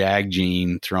the JAG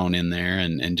gene thrown in there,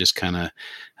 and just kind of,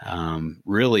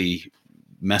 really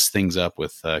mess things up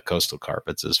with coastal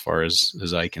carpets as far as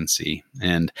I can see.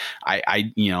 And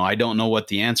I don't know what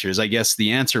the answer is. I guess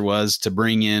the answer was to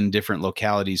bring in different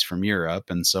localities from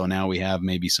Europe. And so now we have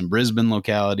maybe some Brisbane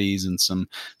localities and some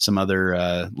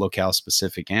other locale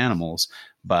specific animals.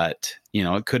 But,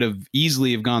 it could have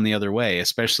easily have gone the other way,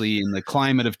 especially in the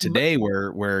climate of today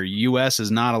where US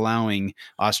is not allowing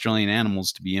Australian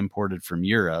animals to be imported from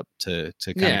Europe to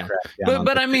kind of crack down.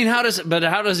 But I mean, how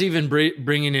does even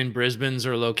bringing in Brisbane's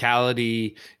or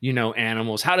locality,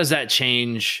 animals, how does that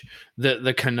change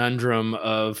the conundrum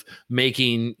of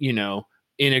making,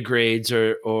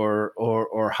 integrades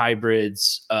or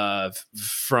hybrids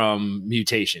from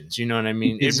mutations? You know what I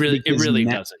mean? It really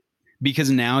doesn't.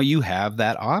 Because now you have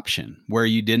that option where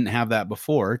you didn't have that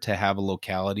before, to have a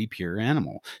locality pure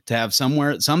animal, to have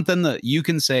something that you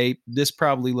can say, this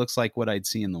probably looks like what I'd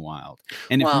see in the wild.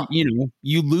 And if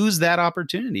you lose that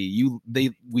opportunity,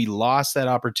 we lost that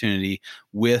opportunity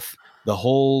with the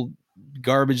whole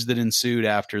garbage that ensued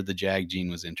after the JAG gene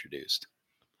was introduced.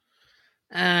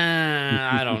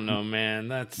 I don't know,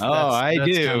 man. I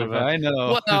do. Kind of I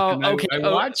know. Well, okay. I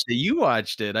watched it. You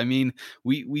watched it. I mean,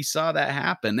 we saw that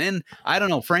happen, and I don't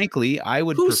know. Frankly, I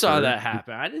would. Who saw that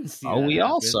happen? I didn't see. We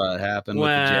all saw it happen with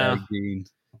the JAG gene.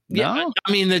 Yeah, no?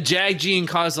 I mean, the JAG gene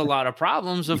caused a lot of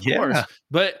problems, of course,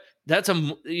 but that's the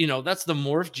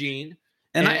morph gene,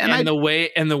 and the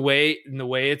way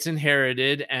it's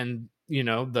inherited, and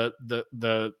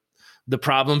the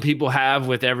problem people have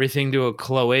with everything to a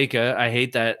cloaca. I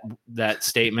hate that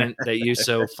statement that you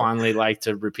so fondly like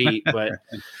to repeat, but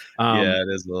it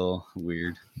is a little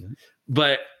weird.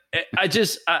 But I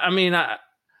don't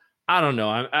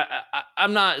know.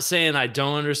 I'm not saying I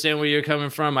don't understand where you're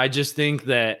coming from. I just think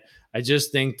that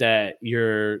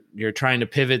you're trying to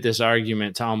pivot this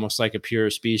argument to almost like a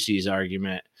pure species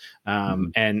argument,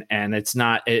 and it's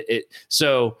not.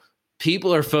 So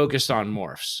people are focused on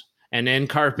morphs. And in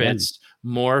carpets,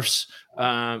 morphs,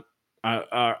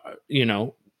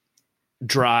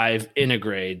 drive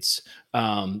integrades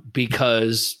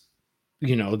because,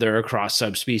 they're across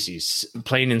subspecies,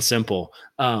 plain and simple.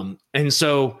 And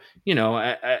so,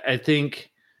 I think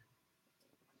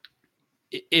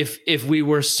if we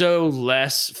were so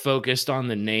less focused on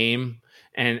the name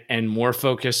and more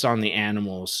focused on the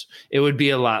animals, it would be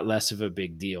a lot less of a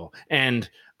big deal. And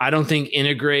I don't think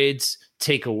integrades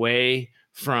take away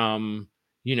from,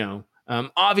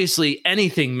 obviously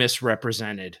anything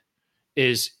misrepresented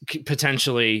is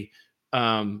potentially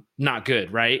not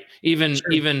good, right? Even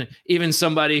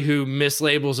somebody who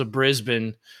mislabels a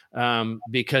Brisbane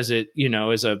because it,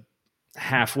 is a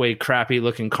halfway crappy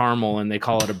looking caramel and they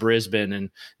call it a Brisbane, and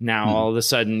now all of a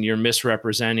sudden you're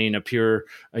misrepresenting a pure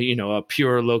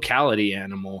locality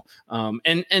animal.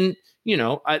 And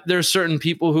there's certain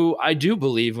people who I do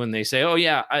believe when they say, oh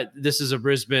yeah, this is a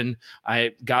Brisbane,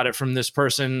 I got it from this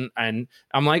person. And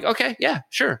I'm like, okay, yeah,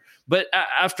 sure. But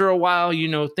after a while,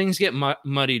 things get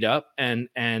muddied up and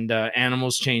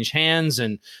animals change hands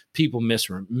and people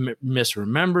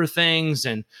misremember things.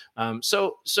 And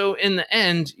so in the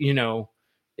end,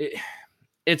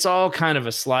 it's all kind of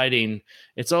a sliding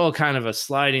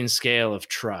scale of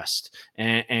trust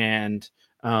and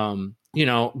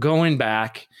going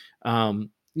back,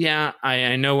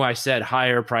 I know I said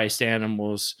higher priced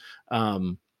animals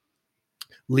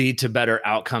lead to better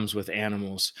outcomes with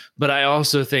animals, but I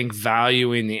also think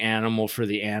valuing the animal for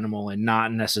the animal and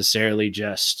not necessarily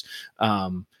just,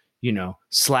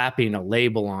 slapping a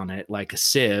label on it like a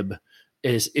SIB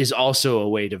is also a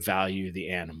way to value the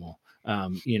animal.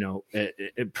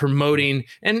 Promoting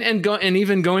and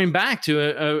even going back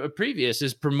to a previous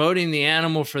is promoting the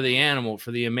animal for the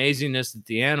amazingness that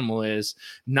the animal is,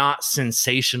 not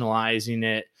sensationalizing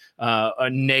it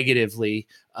negatively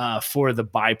for the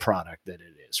byproduct that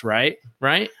it is. Right.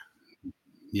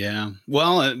 Yeah.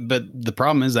 Well, but the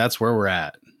problem is that's where we're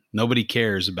at. Nobody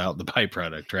cares about the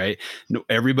byproduct, right? No,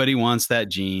 everybody wants that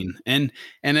gene, and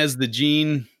as the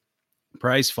gene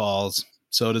price falls,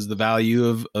 so does the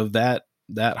value of that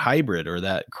hybrid or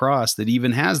that cross that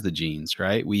even has the genes,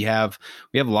 right? We have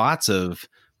lots of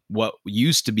what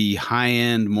used to be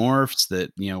high-end morphs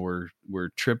that, were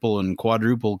triple and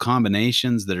quadruple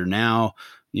combinations that are now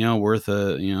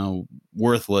worthless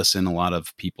in a lot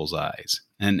of people's eyes.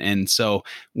 And so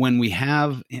when we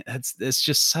have, it's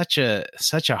just such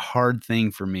a hard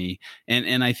thing for me.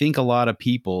 And I think a lot of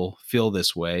people feel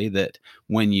this way, that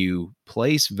when you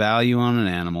place value on an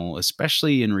animal,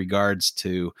 especially in regards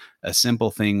to a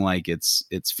simple thing like its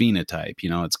phenotype,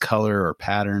 its color or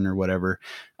pattern or whatever,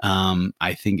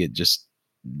 I think it just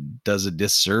does a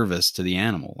disservice to the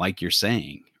animal, like you're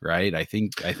saying, right? I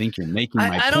think you're making my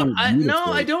point.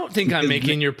 I don't think I'm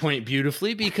making your point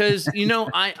beautifully, because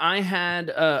I had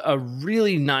a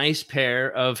really nice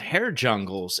pair of hair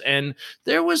jungles, and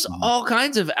there was all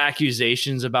kinds of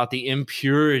accusations about the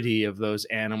impurity of those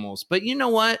animals. But you know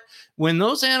what? When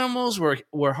those animals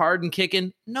were hard and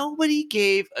kicking, nobody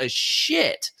gave a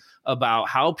shit about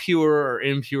how pure or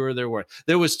impure they were.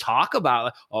 There was talk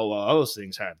about, oh, well, those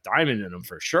things have diamond in them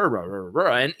for sure, blah, blah,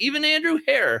 blah. And even Andrew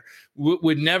Hare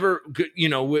would never,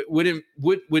 wouldn't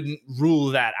rule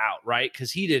that out, right?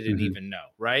 Because he didn't even know,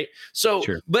 right? So,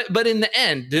 sure. but in the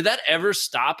end, did that ever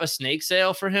stop a snake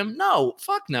sale for him? No,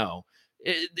 fuck no.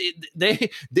 They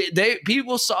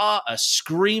people saw a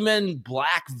screaming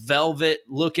black velvet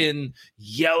looking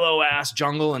yellow ass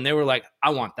jungle, and they were like,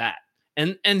 I want that.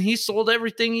 And he sold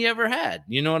everything he ever had.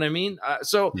 You know what I mean?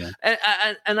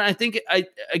 And I think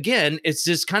again, it's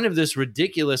just kind of this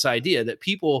ridiculous idea that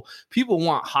people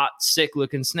want hot, sick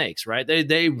looking snakes, right?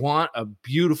 They want a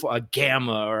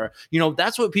gamma, or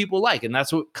that's what people like, and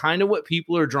that's what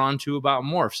people are drawn to about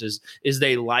morphs is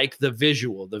they like the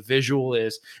visual. The visual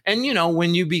is, and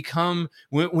when you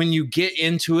get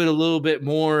into it a little bit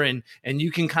more, and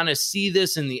you can kind of see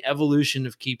this in the evolution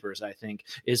of keepers, I think,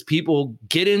 is people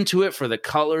get into it for the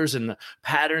colors and the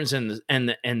patterns and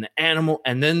the animal,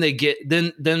 and then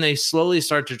they slowly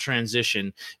start to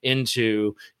transition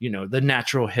into the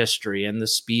natural history and the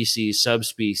species,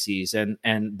 subspecies, and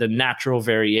the natural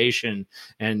variation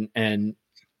and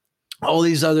all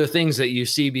these other things that you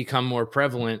see become more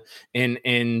prevalent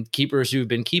in keepers who've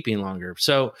been keeping longer.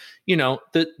 So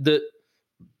the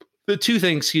two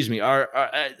things, are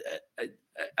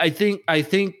I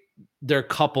think they're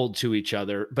coupled to each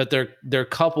other, but they're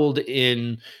coupled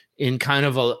in kind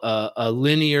of a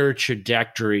linear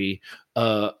trajectory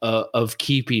of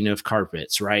keeping of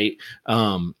carpets, right?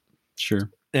 Sure.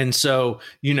 And so,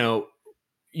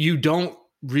 you don't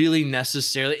really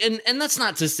necessarily, and that's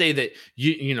not to say that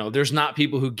there's not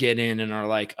people who get in and are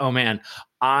like, oh man,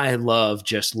 I love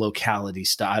just locality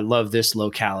stuff. I love this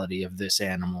locality of this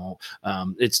animal.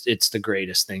 It's the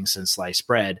greatest thing since sliced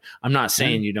bread. I'm not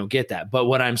saying you don't get that, but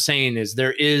what I'm saying is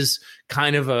there is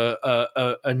kind of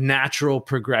a natural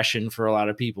progression for a lot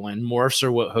of people, and morphs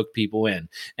are what hook people in.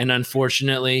 And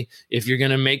unfortunately, if you're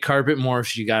going to make carpet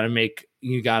morphs, you got to make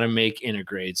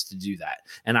integrades to do that.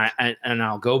 And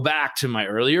I'll go back to my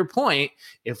earlier point.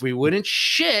 If we wouldn't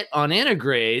shit on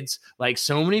integrades, like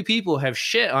so many people have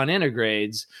shit on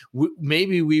integrades,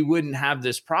 maybe we wouldn't have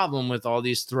this problem with all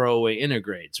these throwaway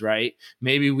integrades, right?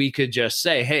 Maybe we could just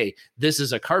say, hey, this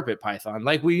is a carpet python.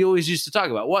 Like we always used to talk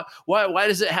about. Why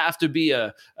does it have to be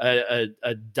a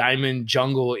diamond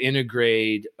jungle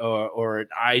integrade or an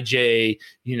IJ,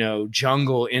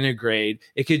 jungle integrade?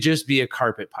 It could just be a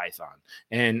carpet python.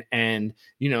 And then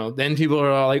people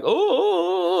are all like,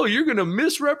 oh, you're going to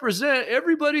misrepresent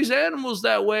everybody's animals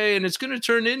that way, and it's going to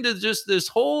turn into just this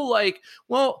whole like,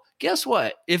 well, guess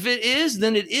what? If it is,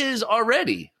 then it is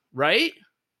already, right?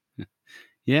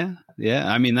 Yeah.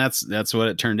 I mean, that's what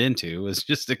it turned into. It was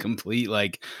just a complete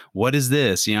like, what is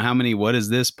this? How many what is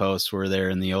this posts were there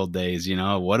in the old days?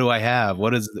 What do I have?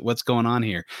 What's going on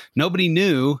here? Nobody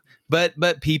knew,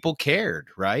 but people cared,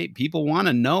 right? People want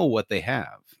to know what they have.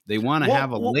 They want to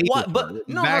have a label. But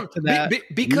back to that,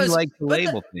 because we like to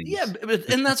label things. Yeah,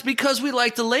 and that's because we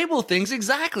like to label things,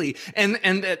 exactly. And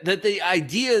that the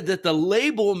idea that the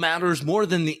label matters more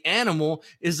than the animal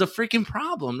is a freaking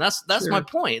problem. That's sure. My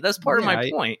point. That's part of my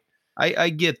point. I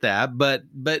get that, but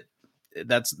that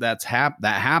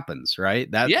happens,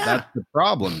 right? That's the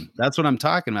problem. That's what I'm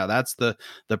talking about. That's the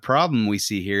problem we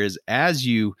see here is as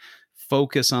you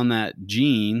focus on that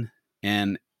gene,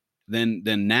 and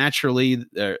then naturally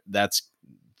that's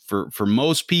for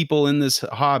most people in this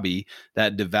hobby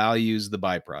that devalues the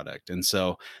byproduct. And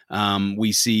so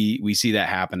we see that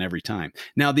happen every time.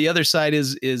 Now, the other side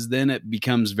is then it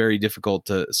becomes very difficult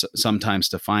to sometimes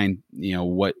to find,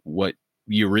 what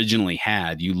you originally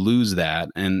had. You lose that.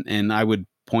 And I would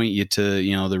point you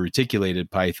to, the reticulated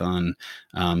python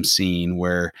scene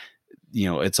where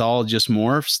it's all just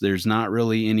morphs. There's not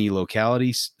really any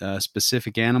locality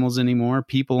specific animals anymore.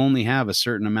 People only have a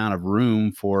certain amount of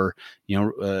room for,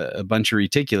 a bunch of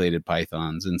reticulated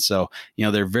pythons. And so,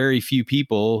 there are very few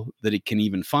people that it can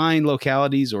even find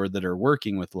localities or that are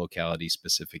working with locality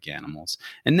specific animals.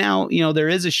 And now, there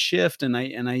is a shift. And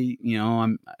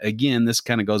I'm again, this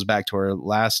kind of goes back to our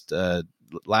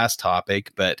last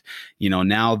topic, but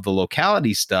now the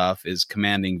locality stuff is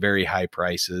commanding very high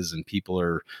prices and people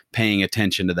are paying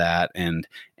attention to that. And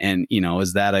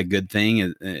is that a good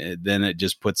thing? Then it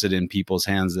just puts it in people's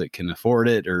hands that can afford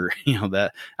it, or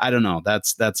that, I don't know.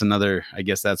 That's another, I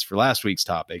guess that's for last week's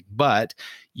topic. But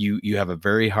you have a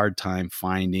very hard time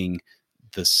finding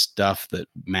the stuff that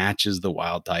matches the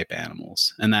wild type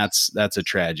animals, and that's a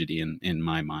tragedy in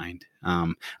my mind.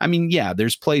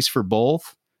 There's place for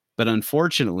both. But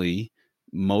unfortunately,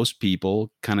 most people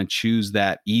kind of choose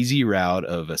that easy route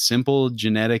of a simple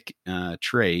genetic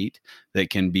trait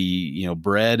that can be,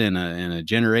 bred in a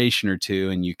generation or two,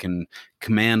 and you can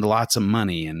command lots of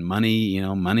money. And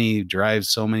money drives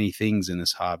so many things in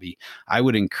this hobby. I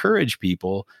would encourage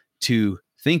people to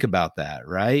think about that,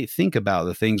 right? Think about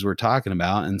the things we're talking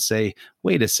about and say,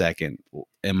 wait a second,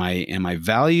 am I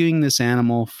valuing this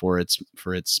animal for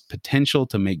its potential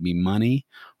to make me money,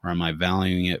 or am I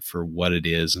valuing it for what it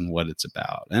is and what it's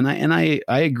about? And I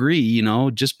agree,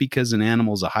 just because an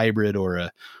animal is a hybrid or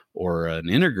an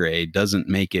intergrade doesn't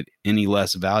make it any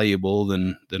less valuable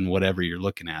than whatever you're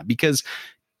looking at. Because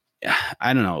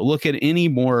I don't know, look at any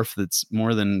morph that's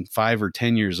more than 5 or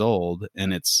 10 years old,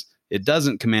 and it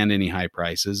doesn't command any high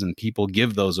prices, and people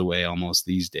give those away almost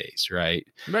these days, right?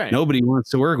 Right. Nobody wants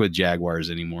to work with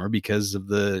jaguars anymore because of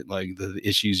the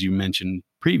issues you mentioned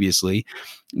previously.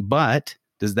 But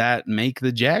does that make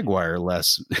the jaguar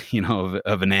less,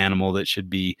 of an animal that should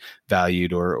be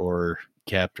valued or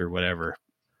kept or whatever?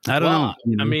 I don't know.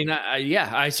 I mean,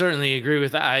 I certainly agree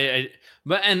with that.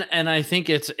 But I think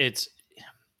it's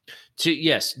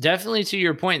yes, definitely to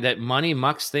your point that money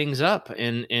mucks things up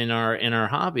in our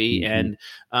hobby.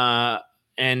 Mm-hmm.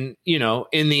 And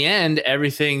in the end,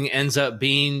 everything ends up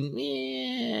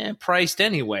being priced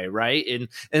anyway, right? And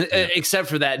except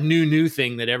for that new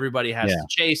thing that everybody has to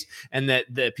chase, and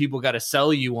that people got to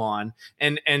sell you on,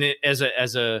 and it as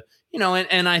a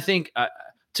and I think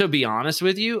to be honest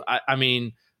with you, I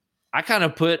mean, I kind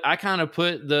of put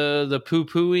the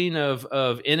poo-pooing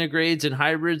of integrades and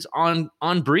hybrids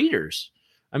on breeders.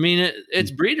 I mean,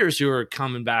 it's breeders who are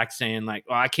coming back saying like,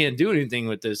 "Well, I can't do anything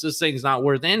with this. This thing's not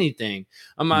worth anything.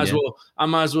 I might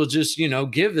as well just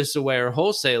give this away or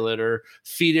wholesale it or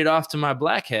feed it off to my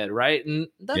blackhead, right?" And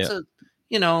that's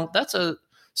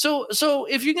so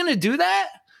if you're gonna do that,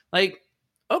 like,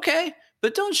 okay,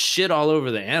 but don't shit all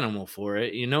over the animal for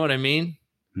it. You know what I mean?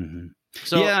 Mm-hmm.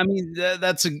 So yeah, I mean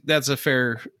that's a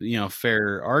fair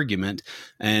argument,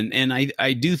 and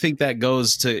I do think that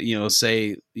goes to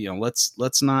say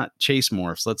let's not chase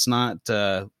morphs, let's not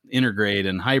integrate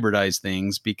and hybridize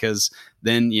things, because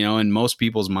then in most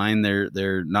people's mind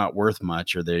they're not worth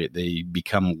much, or they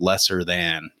become lesser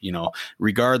than,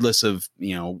 regardless of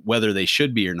whether they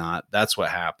should be or not. That's what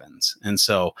happens. And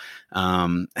so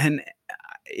and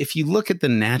if you look at the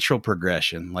natural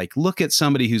progression, like look at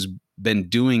somebody who's been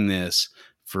doing this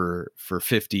for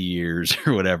 50 years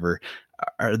or whatever,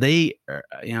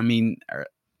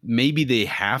 maybe they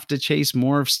have to chase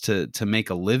morphs to make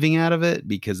a living out of it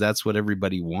because that's what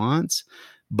everybody wants.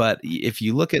 But if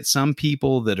you look at some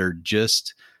people that are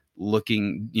just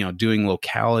looking, doing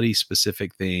locality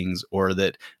specific things, or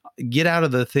that get out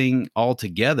of the thing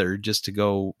altogether just to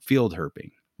go field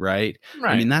herping, right?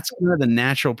 I mean, that's kind of the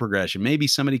natural progression. Maybe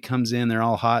somebody comes in, they're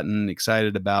all hot and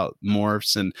excited about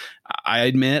morphs. And I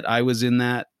admit I was in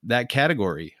that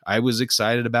category. I was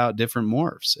excited about different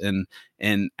morphs.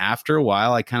 And after a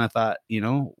while, I kind of thought,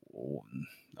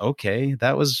 okay,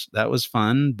 that was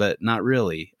fun, but not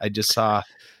really. I just saw,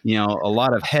 a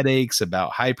lot of headaches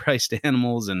about high priced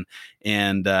animals and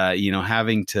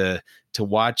having to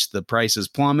watch the prices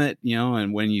plummet,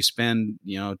 and when you spend,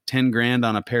 10 grand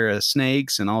on a pair of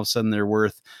snakes and all of a sudden they're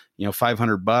worth,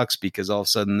 $500 because all of a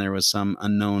sudden there was some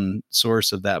unknown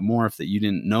source of that morph that you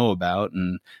didn't know about,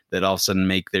 and that all of a sudden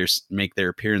make their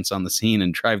appearance on the scene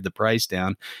and drive the price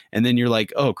down. And then you're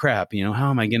like, oh crap, how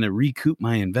am I going to recoup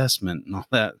my investment and all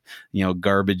that,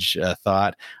 garbage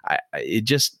thought. It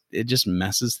just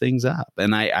messes things up.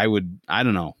 And I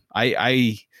don't know.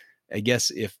 I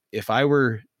guess if I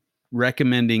were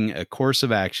recommending a course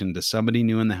of action to somebody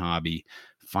new in the hobby,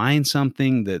 find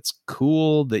something that's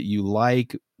cool that you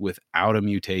like without a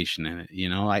mutation in it.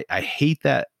 I hate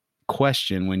that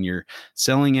question when you're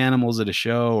selling animals at a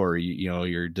show, or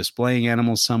you're displaying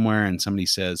animals somewhere and somebody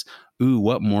says, ooh,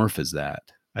 what morph is that?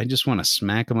 I just want to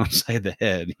smack them upside the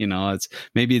head.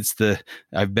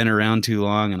 I've been around too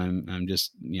long and I'm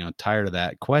just, tired of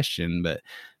that question. But,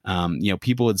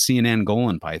 people would see an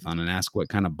Angolan python and ask what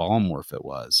kind of ball morph it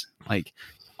was. Like,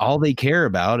 all they care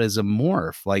about is a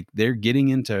morph. Like, they're getting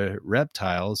into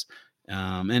reptiles. Well,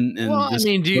 I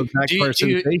mean, do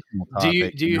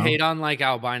you hate on like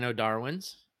albino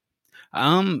Darwins?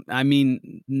 I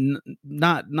mean,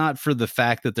 not for the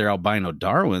fact that they're albino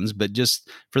Darwins, but just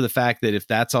for the fact that if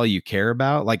that's all you care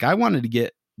about, like I wanted to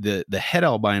get the head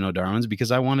albino Darwins because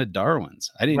I wanted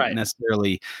Darwins. I didn't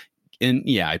necessarily, and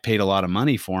yeah, I paid a lot of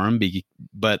money for them,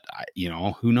 but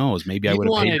who knows? Maybe I would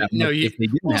have paid that much if they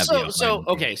didn't have the albino.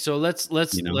 Okay, so let's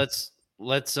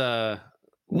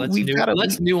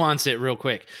nuance it real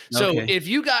quick. So if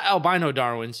you got albino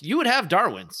Darwins, you would have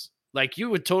Darwins. Like you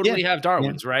would totally have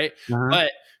Darwins, right? Uh-huh.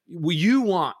 But you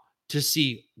want to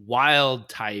see wild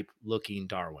type looking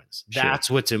Darwins. That's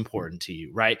what's important to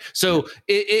you, right? So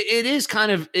it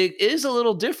is a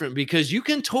little different because you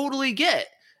can totally get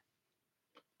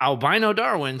albino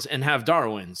Darwins and have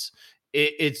Darwins.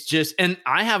 It's just, and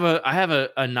I have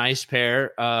a nice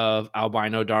pair of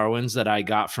albino Darwins that I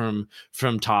got from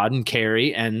Todd and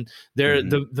Carrie, and they're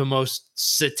the most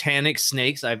satanic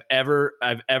snakes I've ever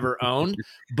owned,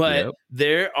 but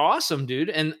they're awesome, dude.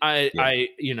 And I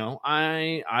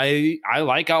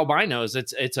like albinos.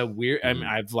 It's a weird. I mean,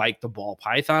 I've liked the ball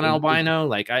python albino.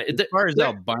 Like as far as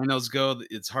albinos go,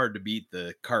 it's hard to beat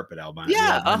the carpet albino.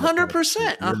 Yeah,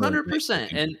 100%,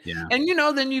 100%.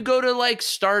 And then you go to like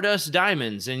Stardust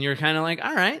diamonds, and you're kind of like,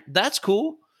 all right, that's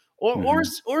cool. Or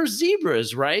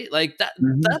zebras, right? Like that.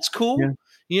 That's cool.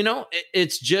 Yeah.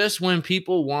 It's just when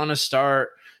people want to start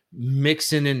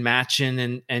mixing and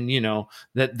matching, and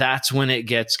that's when it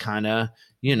gets kind of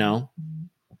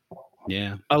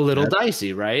a little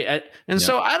dicey, right?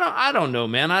 So I don't know,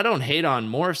 man. I don't hate on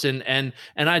morphs, and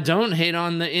I don't hate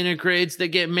on the integrades that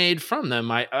get made from them.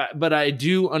 But I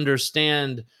do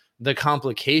understand the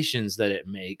complications that it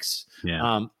makes.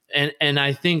 Yeah. And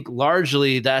I think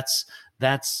largely that's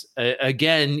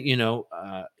again,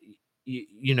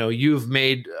 you've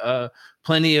made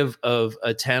plenty of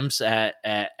attempts at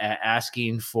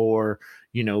asking for,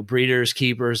 breeders,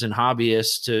 keepers, and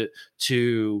hobbyists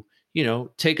to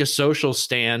take a social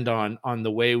stand on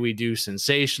the way we do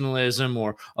sensationalism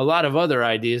or a lot of other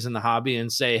ideas in the hobby,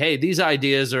 and say, hey, these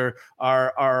ideas are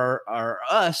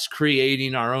us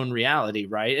creating our own reality,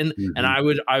 right? And I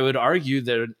would argue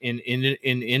that in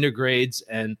integrades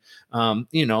and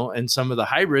and some of the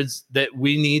hybrids, that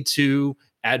we need to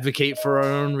advocate for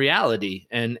our own reality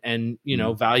and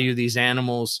value these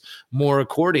animals more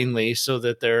accordingly, so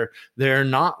that they're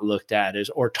not looked at as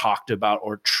or talked about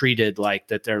or treated like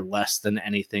that they're less than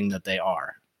anything that they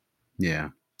are. Yeah.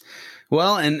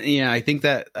 Well, and I think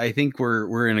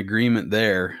we're in agreement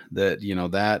there that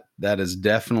that is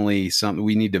definitely something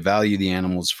we need to value the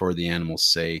animals for the animal's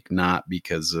sake, not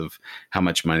because of how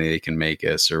much money they can make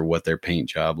us or what their paint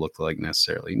job looked like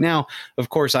necessarily. Now, of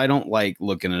course, I don't like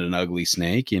looking at an ugly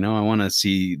snake. I want to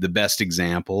see the best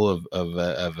example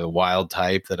of a wild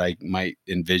type that I might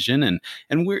envision,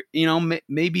 and we're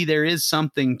maybe there is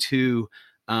something to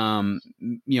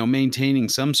maintaining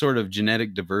some sort of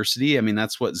genetic diversity. I mean,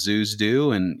 that's what zoos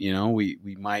do. And,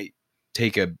 we might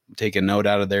take a note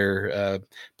out of their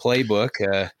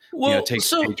playbook.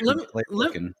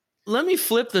 Let me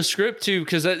flip the script too,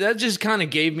 because that just kind of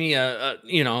gave me a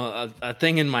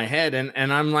thing in my head,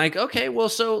 and I'm like, okay, well,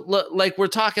 so like we're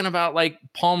talking about like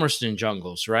Palmerston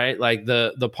jungles, right? Like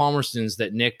the Palmerstons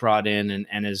that Nick brought in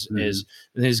and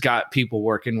has got people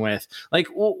working with. Like,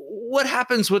 what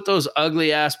happens with those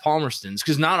ugly ass Palmerstons?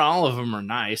 Because not all of them are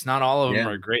nice, not all of them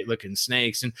are great looking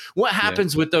snakes. And what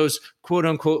happens with those quote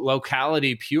unquote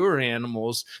locality pure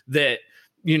animals that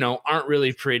aren't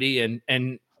really pretty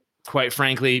and quite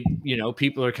frankly,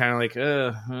 people are kind of like,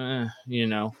 I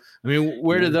mean,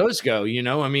 where do those go?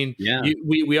 I mean,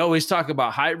 we always talk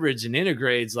about hybrids and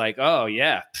integrades like, oh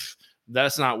yeah,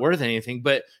 that's not worth anything,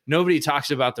 but nobody talks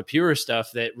about the pure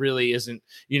stuff that really isn't,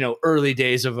 early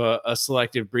days of a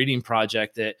selective breeding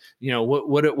project that,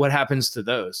 what happens to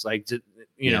those? Like,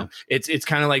 it's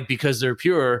kind of like, because they're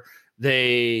pure,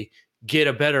 they get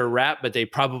a better rap, but they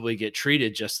probably get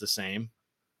treated just the same.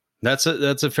 That's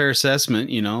a fair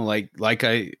assessment, like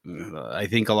I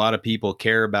think a lot of people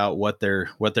care about what they're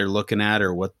looking at,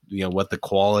 or what the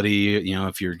quality,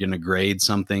 if you're going to grade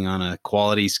something on a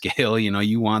quality scale,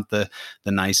 you want the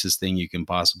nicest thing you can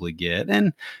possibly get.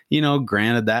 And,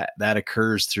 granted that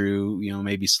occurs through,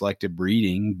 maybe selective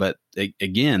breeding, but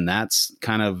again, that's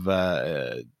kind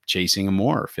of chasing a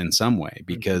morph in some way,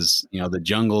 because, the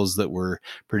jungles that we're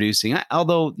producing,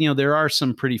 although, there are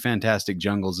some pretty fantastic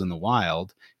jungles in the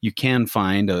wild, you can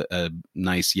find a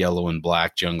nice yellow and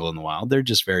black jungle in the wild. They're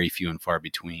just very few and far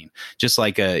between. Just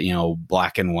like a,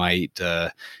 black and white,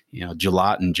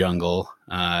 gelatin jungle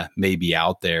may be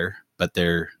out there, but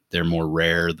they're more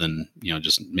rare than,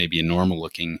 just maybe a normal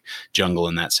looking jungle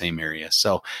in that same area.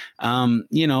 So,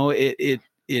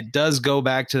 it does go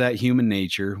back to that human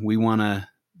nature. We want to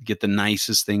get the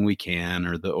nicest thing we can,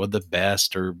 or the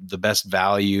best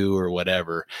value or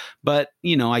whatever. But,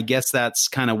 I guess that's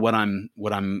kind of what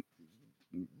I'm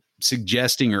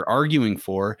suggesting or arguing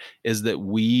for, is that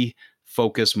we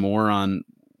focus more on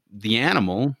the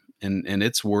animal and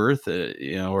its worth,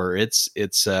 or its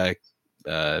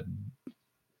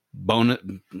bonus,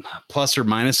 plus or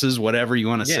minuses, whatever you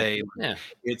want to say. Yeah.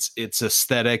 It's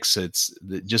aesthetics. It's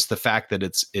just the fact that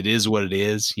it is what it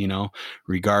is,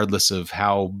 regardless of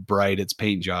how bright its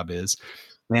paint job is.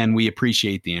 And we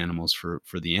appreciate the animals for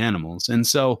the animals. And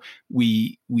so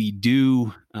we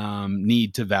do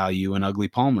need to value an ugly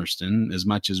Palmerston as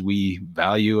much as we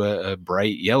value a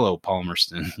bright yellow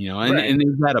Palmerston, and, Right. and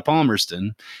is that a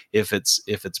Palmerston if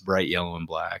it's bright yellow and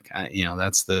black?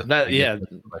 That's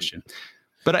the question.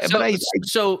 Go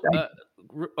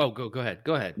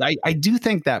ahead. I do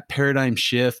think that paradigm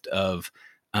shift of,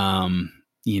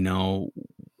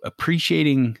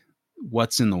 appreciating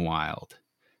what's in the wild,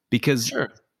 because, Sure.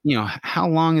 How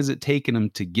long has it taken them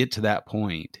to get to that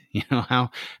point? How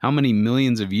many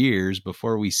millions of years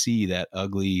before we see that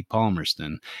ugly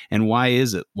Palmerston? And why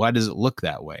does it look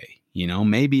that way?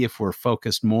 Maybe if we're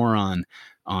focused more on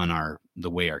the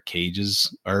way our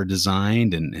cages are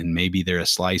designed, and maybe they're a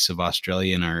slice of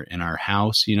Australia in our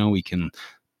house, we can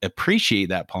appreciate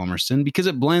that Palmerston because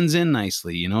it blends in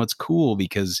nicely. It's cool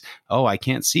because, I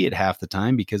can't see it half the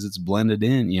time because it's blended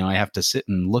in. I have to sit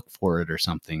and look for it or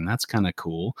something. That's kind of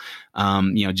cool.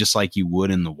 Just like you would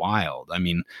in the wild. I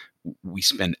mean, we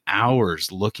spend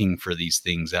hours looking for these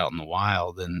things out in the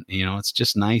wild, and, it's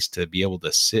just nice to be able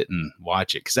to sit and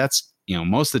watch it. 'Cause that's,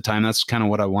 most of the time, that's kind of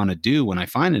what I want to do when I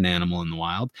find an animal in the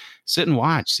wild: sit and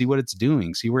watch, see what it's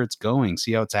doing, see where it's going,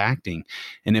 see how it's acting.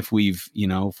 And if we've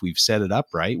set it up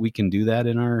right, we can do that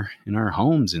in our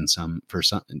homes to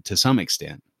some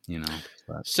extent,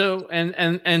 But. So,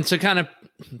 and to kind of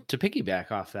to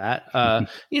piggyback off that,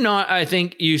 I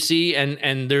think you see,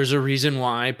 and there's a reason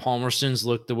why Palmerstons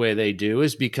look the way they do,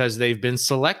 is because they've been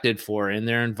selected for in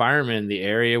their environment, the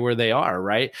area where they are,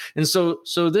 right? And so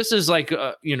this is like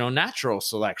natural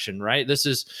selection, right? This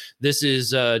is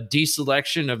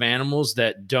deselection of animals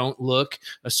that don't look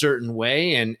a certain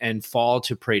way and fall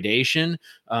to predation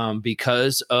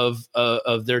because of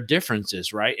their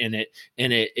differences, right? And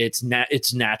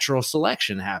it's natural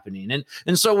selection happening.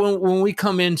 And so when we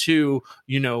come into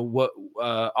what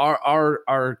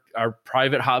our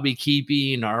private hobby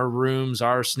keeping, our rooms,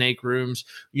 our snake rooms,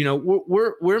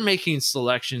 we're making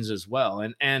selections as well,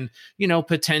 and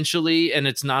potentially, and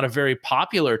it's not a very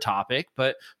popular topic,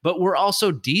 but we're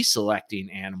also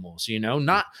deselecting animals.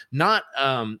 Not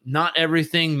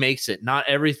everything makes it. Not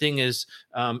everything is.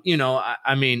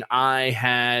 I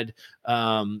had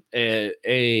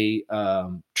a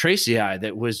Tracyi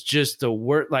that was just the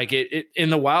word, like it in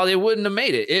the wild, it wouldn't have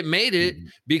made it. It made it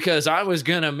because I was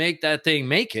gonna make that thing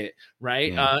make it,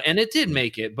 right? Yeah. And it did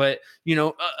make it, but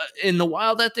in the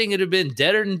wild, that thing would have been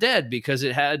deader than dead because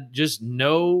it had just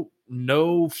no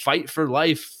fight for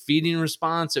life feeding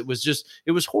response. It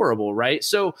was horrible, right?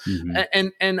 So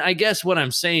and I guess what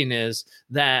I'm saying is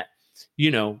that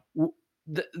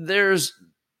there's,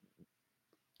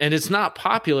 and it's not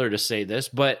popular to say this,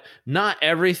 but not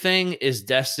everything is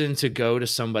destined to go to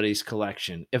somebody's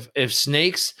collection. If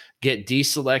snakes get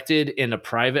deselected in a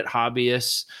private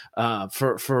hobbyist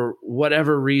for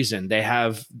whatever reason, they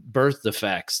have birth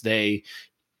defects, they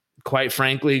quite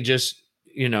frankly just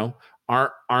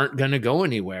aren't going to go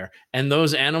anywhere, and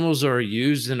those animals are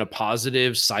used in a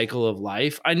positive cycle of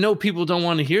life. I know people don't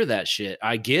want to hear that shit.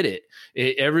 I get it.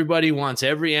 Everybody wants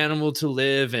every animal to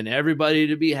live and everybody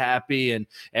to be happy and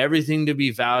everything to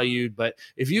be valued. But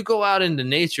if you go out into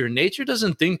nature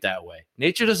doesn't think that way.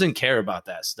 Nature doesn't care about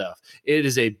that stuff. It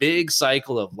is a big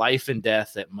cycle of life and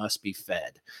death that must be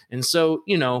fed. And so,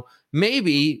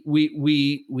 maybe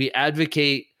we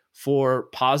advocate for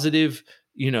positive,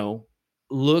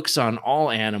 looks on all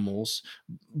animals,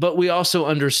 but we also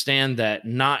understand that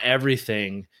not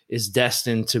everything is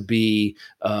destined to be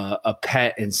a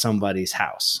pet in somebody's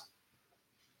house.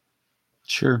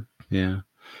 Sure. Yeah.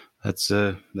 That's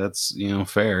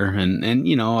fair. And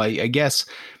I guess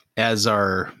as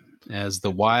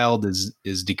the wild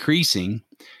is decreasing,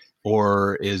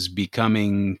 or is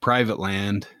becoming private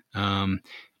land,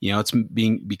 it's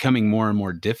becoming more and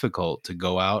more difficult to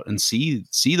go out and see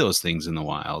those things in the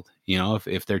wild.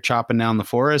 If they're chopping down the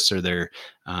forests or they're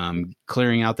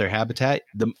clearing out their habitat,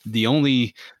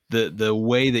 the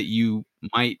way that you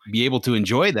might be able to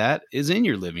enjoy that is in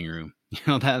your living room.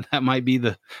 That might be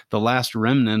the last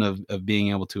remnant of being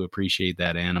able to appreciate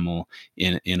that animal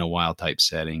in a wild type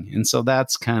setting. And so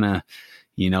that's kind of,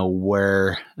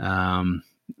 where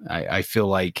I feel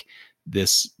like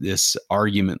this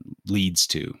argument leads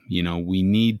to. We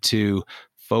need to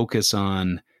focus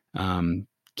on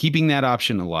keeping that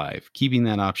option alive, keeping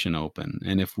that option open.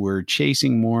 And if we're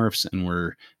chasing morphs and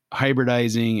we're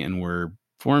hybridizing and we're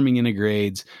forming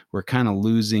integrades, we're kind of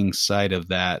losing sight of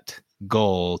that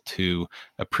goal to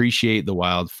appreciate the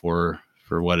wild for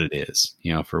what it is,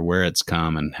 for where it's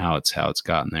come and how it's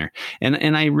gotten there.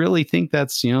 And I really think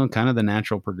that's, kind of the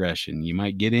natural progression. You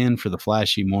might get in for the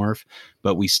flashy morph,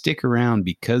 but we stick around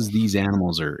because these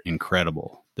animals are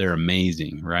incredible. They're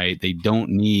amazing, right? They don't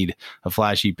need a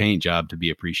flashy paint job to be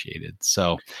appreciated.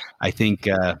 So I think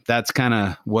that's kind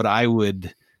of what I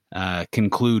would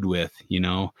conclude with.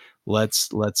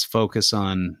 Let's focus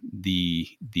on the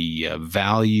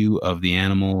value of the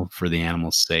animal for the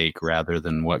animal's sake, rather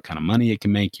than what kind of money it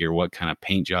can make you or what kind of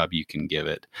paint job you can give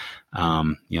it.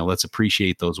 Let's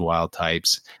appreciate those wild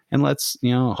types, and let's,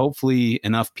 hopefully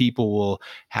enough people will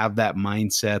have that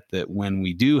mindset that when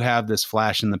we do have this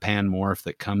flash in the pan morph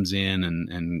that comes in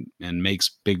and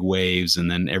makes big waves,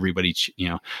 and then everybody,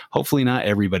 hopefully not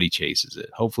everybody chases it.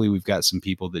 Hopefully we've got some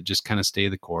people that just kind of stay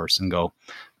the course and go,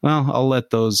 well, I'll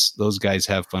let those guys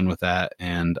have fun with that,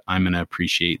 and I'm going to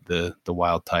appreciate the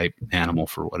wild type animal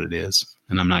for what it is,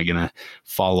 and I'm not going to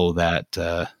follow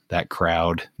that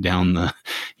crowd down the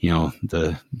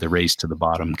the race to the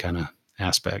bottom kind of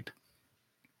aspect.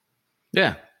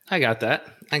 Yeah, I got that.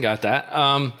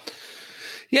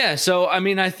 Yeah, so I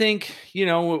mean, I think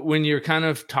when you're kind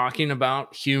of talking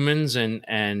about humans and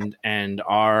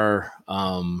our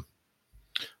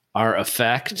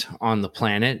effect on the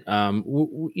planet,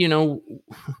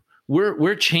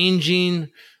 we're changing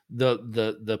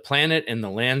the planet and the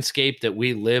landscape that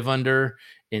we live under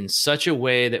in such a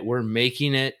way that we're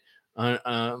making it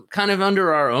kind of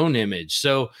under our own image.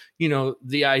 So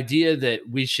the idea that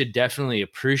we should definitely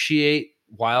appreciate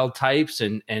wild types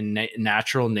and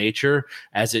natural nature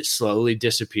as it slowly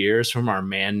disappears from our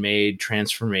man-made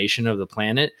transformation of the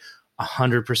planet,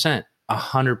 100%.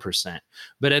 100%.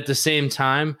 But at the same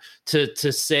time,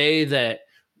 to say that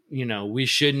we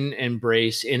shouldn't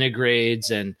embrace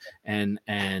integrades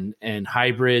and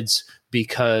hybrids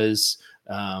because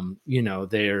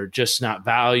they're just not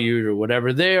valued or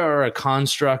whatever. They are a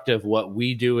construct of what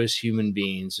we do as human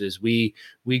beings. Is we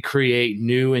create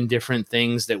new and different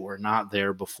things that were not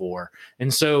there before.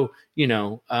 And so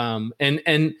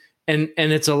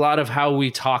and it's a lot of how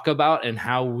we talk about and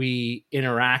how we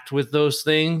interact with those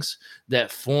things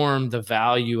that form the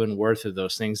value and worth of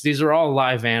those things. These are all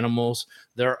live animals.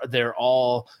 They're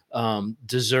all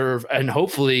deserve, and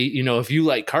hopefully, if you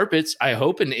like carpets, I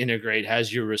hope an integrate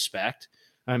has your respect.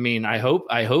 I mean, I hope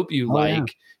you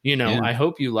I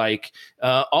hope you like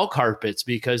all carpets,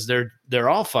 because they're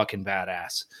all fucking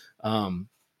badass.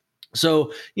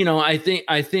 So I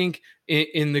think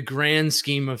in the grand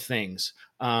scheme of things,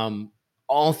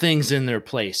 all things in their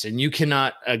place. And you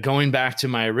cannot, going back to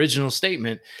my original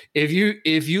statement, if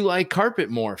you like carpet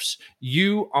morphs,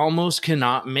 you almost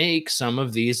cannot make some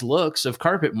of these looks of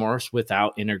carpet morphs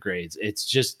without integrades. It's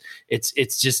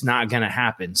just not going to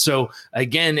happen. So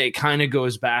again, it kind of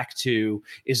goes back to,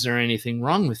 is there anything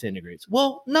wrong with integrades?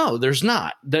 Well, no, there's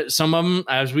not. That some of them,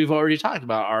 as we've already talked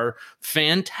about, are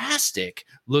fantastic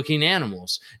looking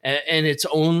animals. And it's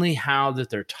only how that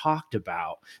they're talked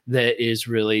about that is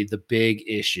really the big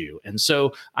issue. And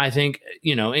so I think,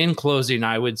 in closing,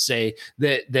 I would say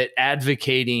that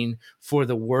advocating for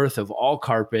the worth of all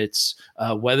carpets,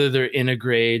 whether they're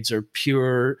integrades or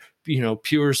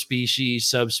pure species,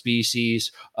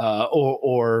 subspecies,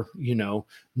 or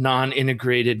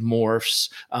non-integrated morphs,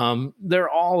 they're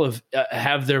all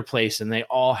have their place and they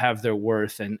all have their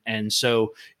worth. And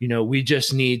so, we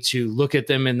just need to look at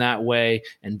them in that way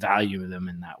and value them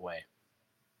in that way.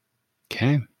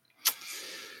 Okay.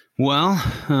 Well,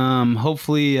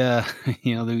 hopefully,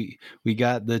 we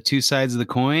got the two sides of the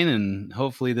coin, and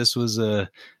hopefully this was a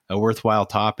worthwhile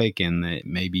topic, and that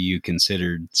maybe you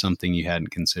considered something you hadn't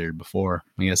considered before.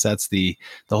 I guess that's the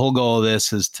whole goal of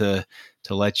this, is to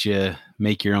let you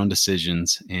make your own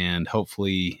decisions and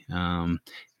hopefully,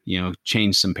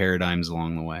 change some paradigms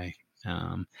along the way.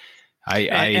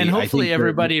 Hopefully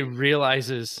everybody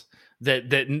realizes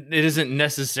it isn't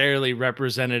necessarily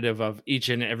representative of each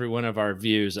and every one of our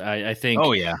views. I think,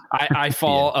 oh yeah, I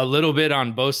fall a little bit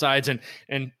on both sides,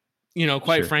 and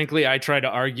quite Sure. frankly, I try to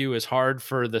argue as hard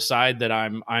for the side that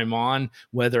I'm on,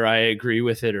 whether I agree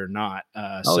with it or not.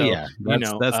 Yeah,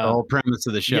 that's the whole premise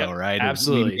of the show, yeah, right?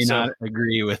 Absolutely. We may not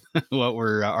agree with what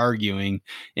we're arguing,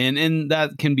 and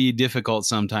that can be difficult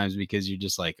sometimes because you're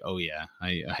just like, oh yeah,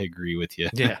 I agree with you.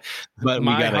 Yeah, but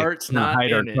my we gotta heart's not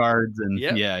hide our in it. cards, and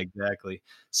Yep. yeah, exactly.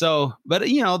 So, but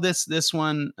this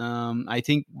one, I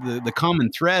think the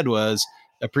common thread was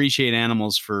appreciate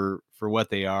animals for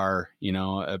what they are,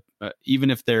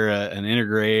 even if they're an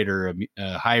integrate or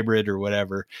a hybrid or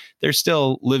whatever, they're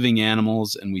still living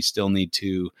animals, and we still need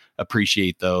to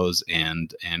appreciate those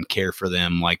and care for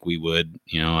them like we would,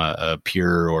 a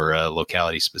pure or a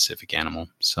locality specific animal.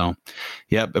 So,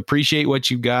 yep, appreciate what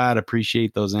you've got,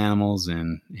 appreciate those animals,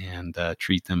 and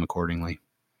treat them accordingly.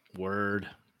 Word.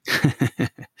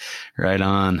 Right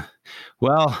on.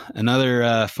 Well,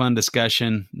 another fun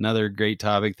discussion, another great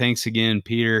topic. Thanks again,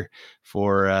 Peter,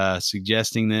 for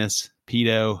suggesting this.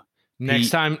 Peto. Next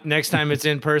time it's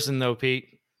in person though, Pete.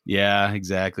 Yeah,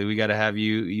 exactly. We got to have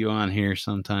you on here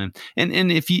sometime.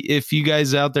 And if you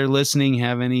guys out there listening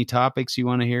have any topics you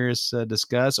want to hear us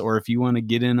discuss, or if you want to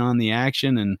get in on the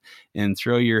action and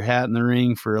throw your hat in the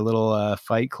ring for a little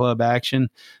fight club action,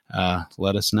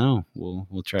 let us know.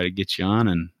 We'll try to get you on.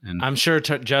 And I'm sure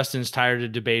Justin's tired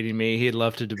of debating me. He'd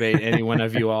love to debate any one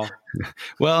of you all.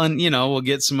 Well, and we'll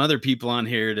get some other people on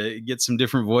here to get some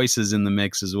different voices in the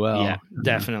mix as well. Yeah,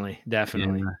 definitely.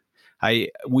 Yeah.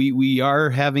 We are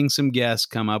having some guests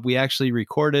come up. We actually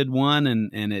recorded one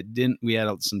and it didn't, we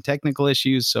had some technical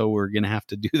issues, so we're going to have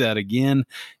to do that again.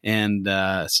 And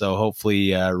so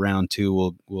hopefully round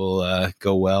 2 will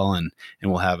go well and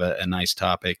we'll have a nice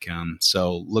topic.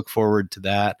 So look forward to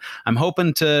that. I'm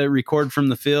hoping to record from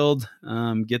the field,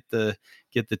 get the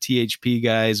THP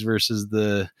guys versus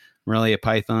the Morelia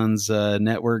Pythons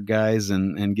network guys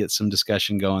and get some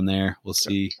discussion going there. We'll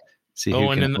see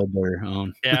who can hold their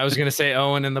own. Yeah, I was gonna say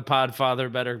Owen and the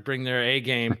Podfather better bring their A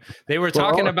game. They were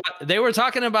talking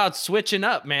about switching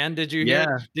up, man. Did you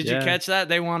hear? Did you catch that?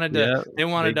 They wanted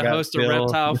to host a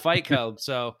reptile fight club.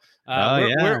 So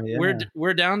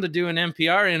we're down to do an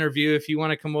NPR interview if you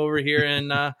want to come over here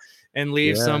and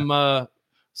leave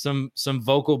some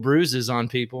vocal bruises on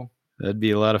people. That'd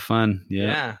be a lot of fun.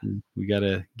 Yeah. We got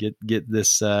to get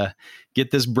this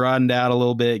broadened out a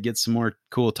little bit, get some more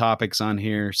cool topics on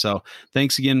here. So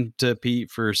thanks again to Pete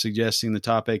for suggesting the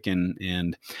topic.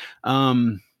 And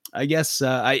I guess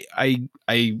I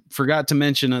forgot to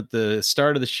mention at the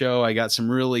start of the show, I got some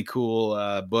really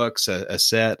cool books, a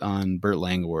set on Bert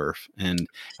Langworth. And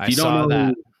if you don't know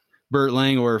that Bert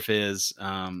Langworth is,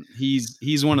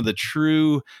 he's one of the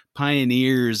true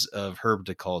pioneers of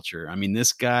herpetoculture. I mean,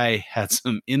 this guy had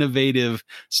some innovative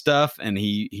stuff, and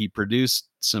he produced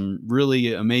some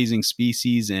really amazing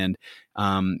species, and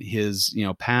his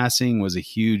passing was a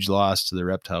huge loss to the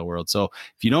reptile world. So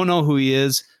if you don't know who he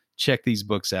is, check these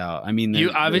books out. I mean,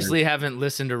 you obviously haven't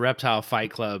listened to Reptile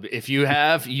Fight Club. If you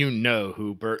have, you know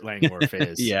who Bert Langworth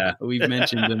is. Yeah, we've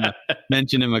mentioned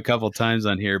him a couple times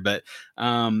on here. But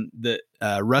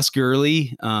Russ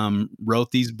Gurley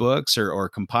wrote these books or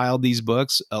compiled these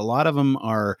books. A lot of them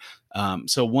are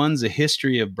so one's a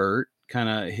history of Bert, kind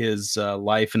of his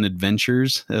life and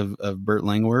adventures of Bert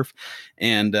Langworth,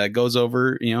 and goes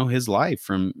over his life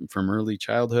from early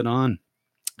childhood on.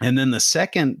 And then the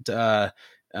second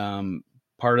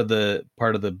part of the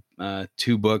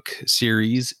 2-book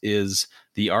series is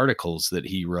the articles that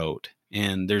he wrote.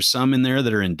 And there's some in there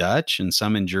that are in Dutch and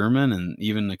some in German and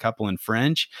even a couple in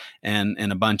French and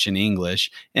a bunch in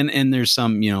English. And there's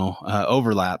some,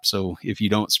 overlap. So if you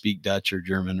don't speak Dutch or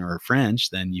German or French,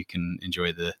 then you can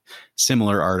enjoy the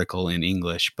similar article in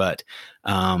English. But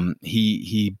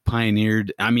he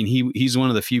pioneered, I mean, he's one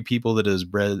of the few people that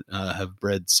have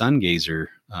bred sun gazer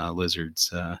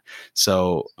lizards.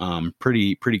 So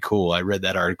pretty cool. I read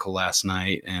that article last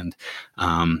night, and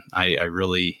I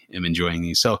really am enjoying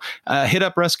these. So hit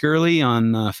up Russ Gurley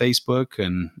on Facebook,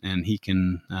 and he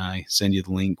can send you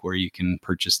the link where you can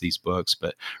purchase these books.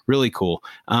 But really cool.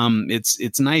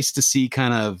 It's nice to see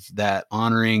kind of that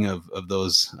honoring of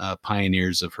those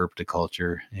pioneers of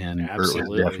herpetoculture, and Bert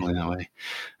was definitely that way.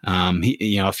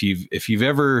 If you've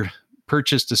ever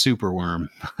purchased a superworm,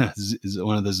 is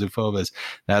one of the Zoophobas,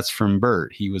 that's from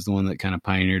Bert. He was the one that kind of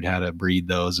pioneered how to breed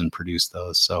those and produce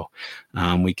those. So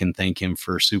we can thank him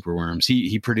for superworms.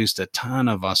 He produced a ton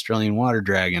of Australian water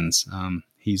dragons.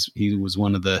 He was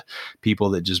one of the people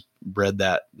that just bred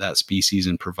that species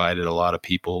and provided a lot of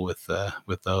people with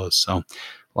those. So a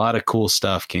lot of cool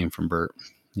stuff came from Bert.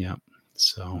 Yeah.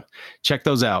 So check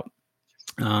those out.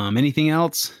 Anything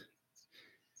else?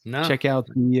 No. Check out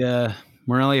the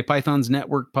Morelia Pythons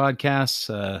Network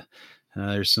podcasts.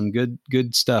 There's some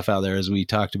good stuff out there, as we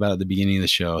talked about at the beginning of the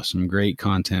show. Some great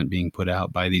content being put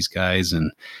out by these guys,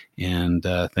 and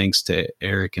thanks to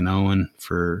Eric and Owen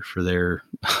for their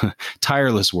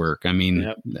tireless work. I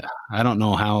mean, I don't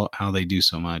know how they do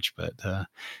so much, but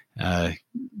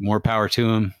more power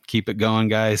to them. Keep it going,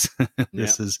 guys.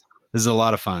 This is a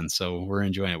lot of fun, so we're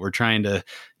enjoying it. We're trying to,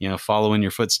 follow in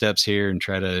your footsteps here and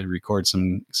try to record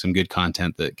some good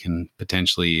content that can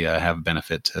potentially have a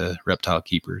benefit to reptile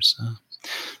keepers.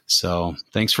 So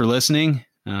thanks for listening.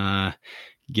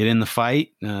 Get in the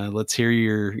fight. Let's hear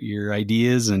your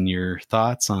ideas and your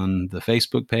thoughts on the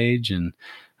Facebook page, and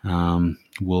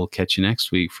we'll catch you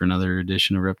next week for another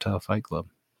edition of Reptile Fight Club.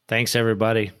 Thanks,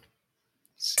 everybody.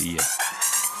 See ya.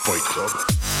 Fight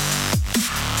Club.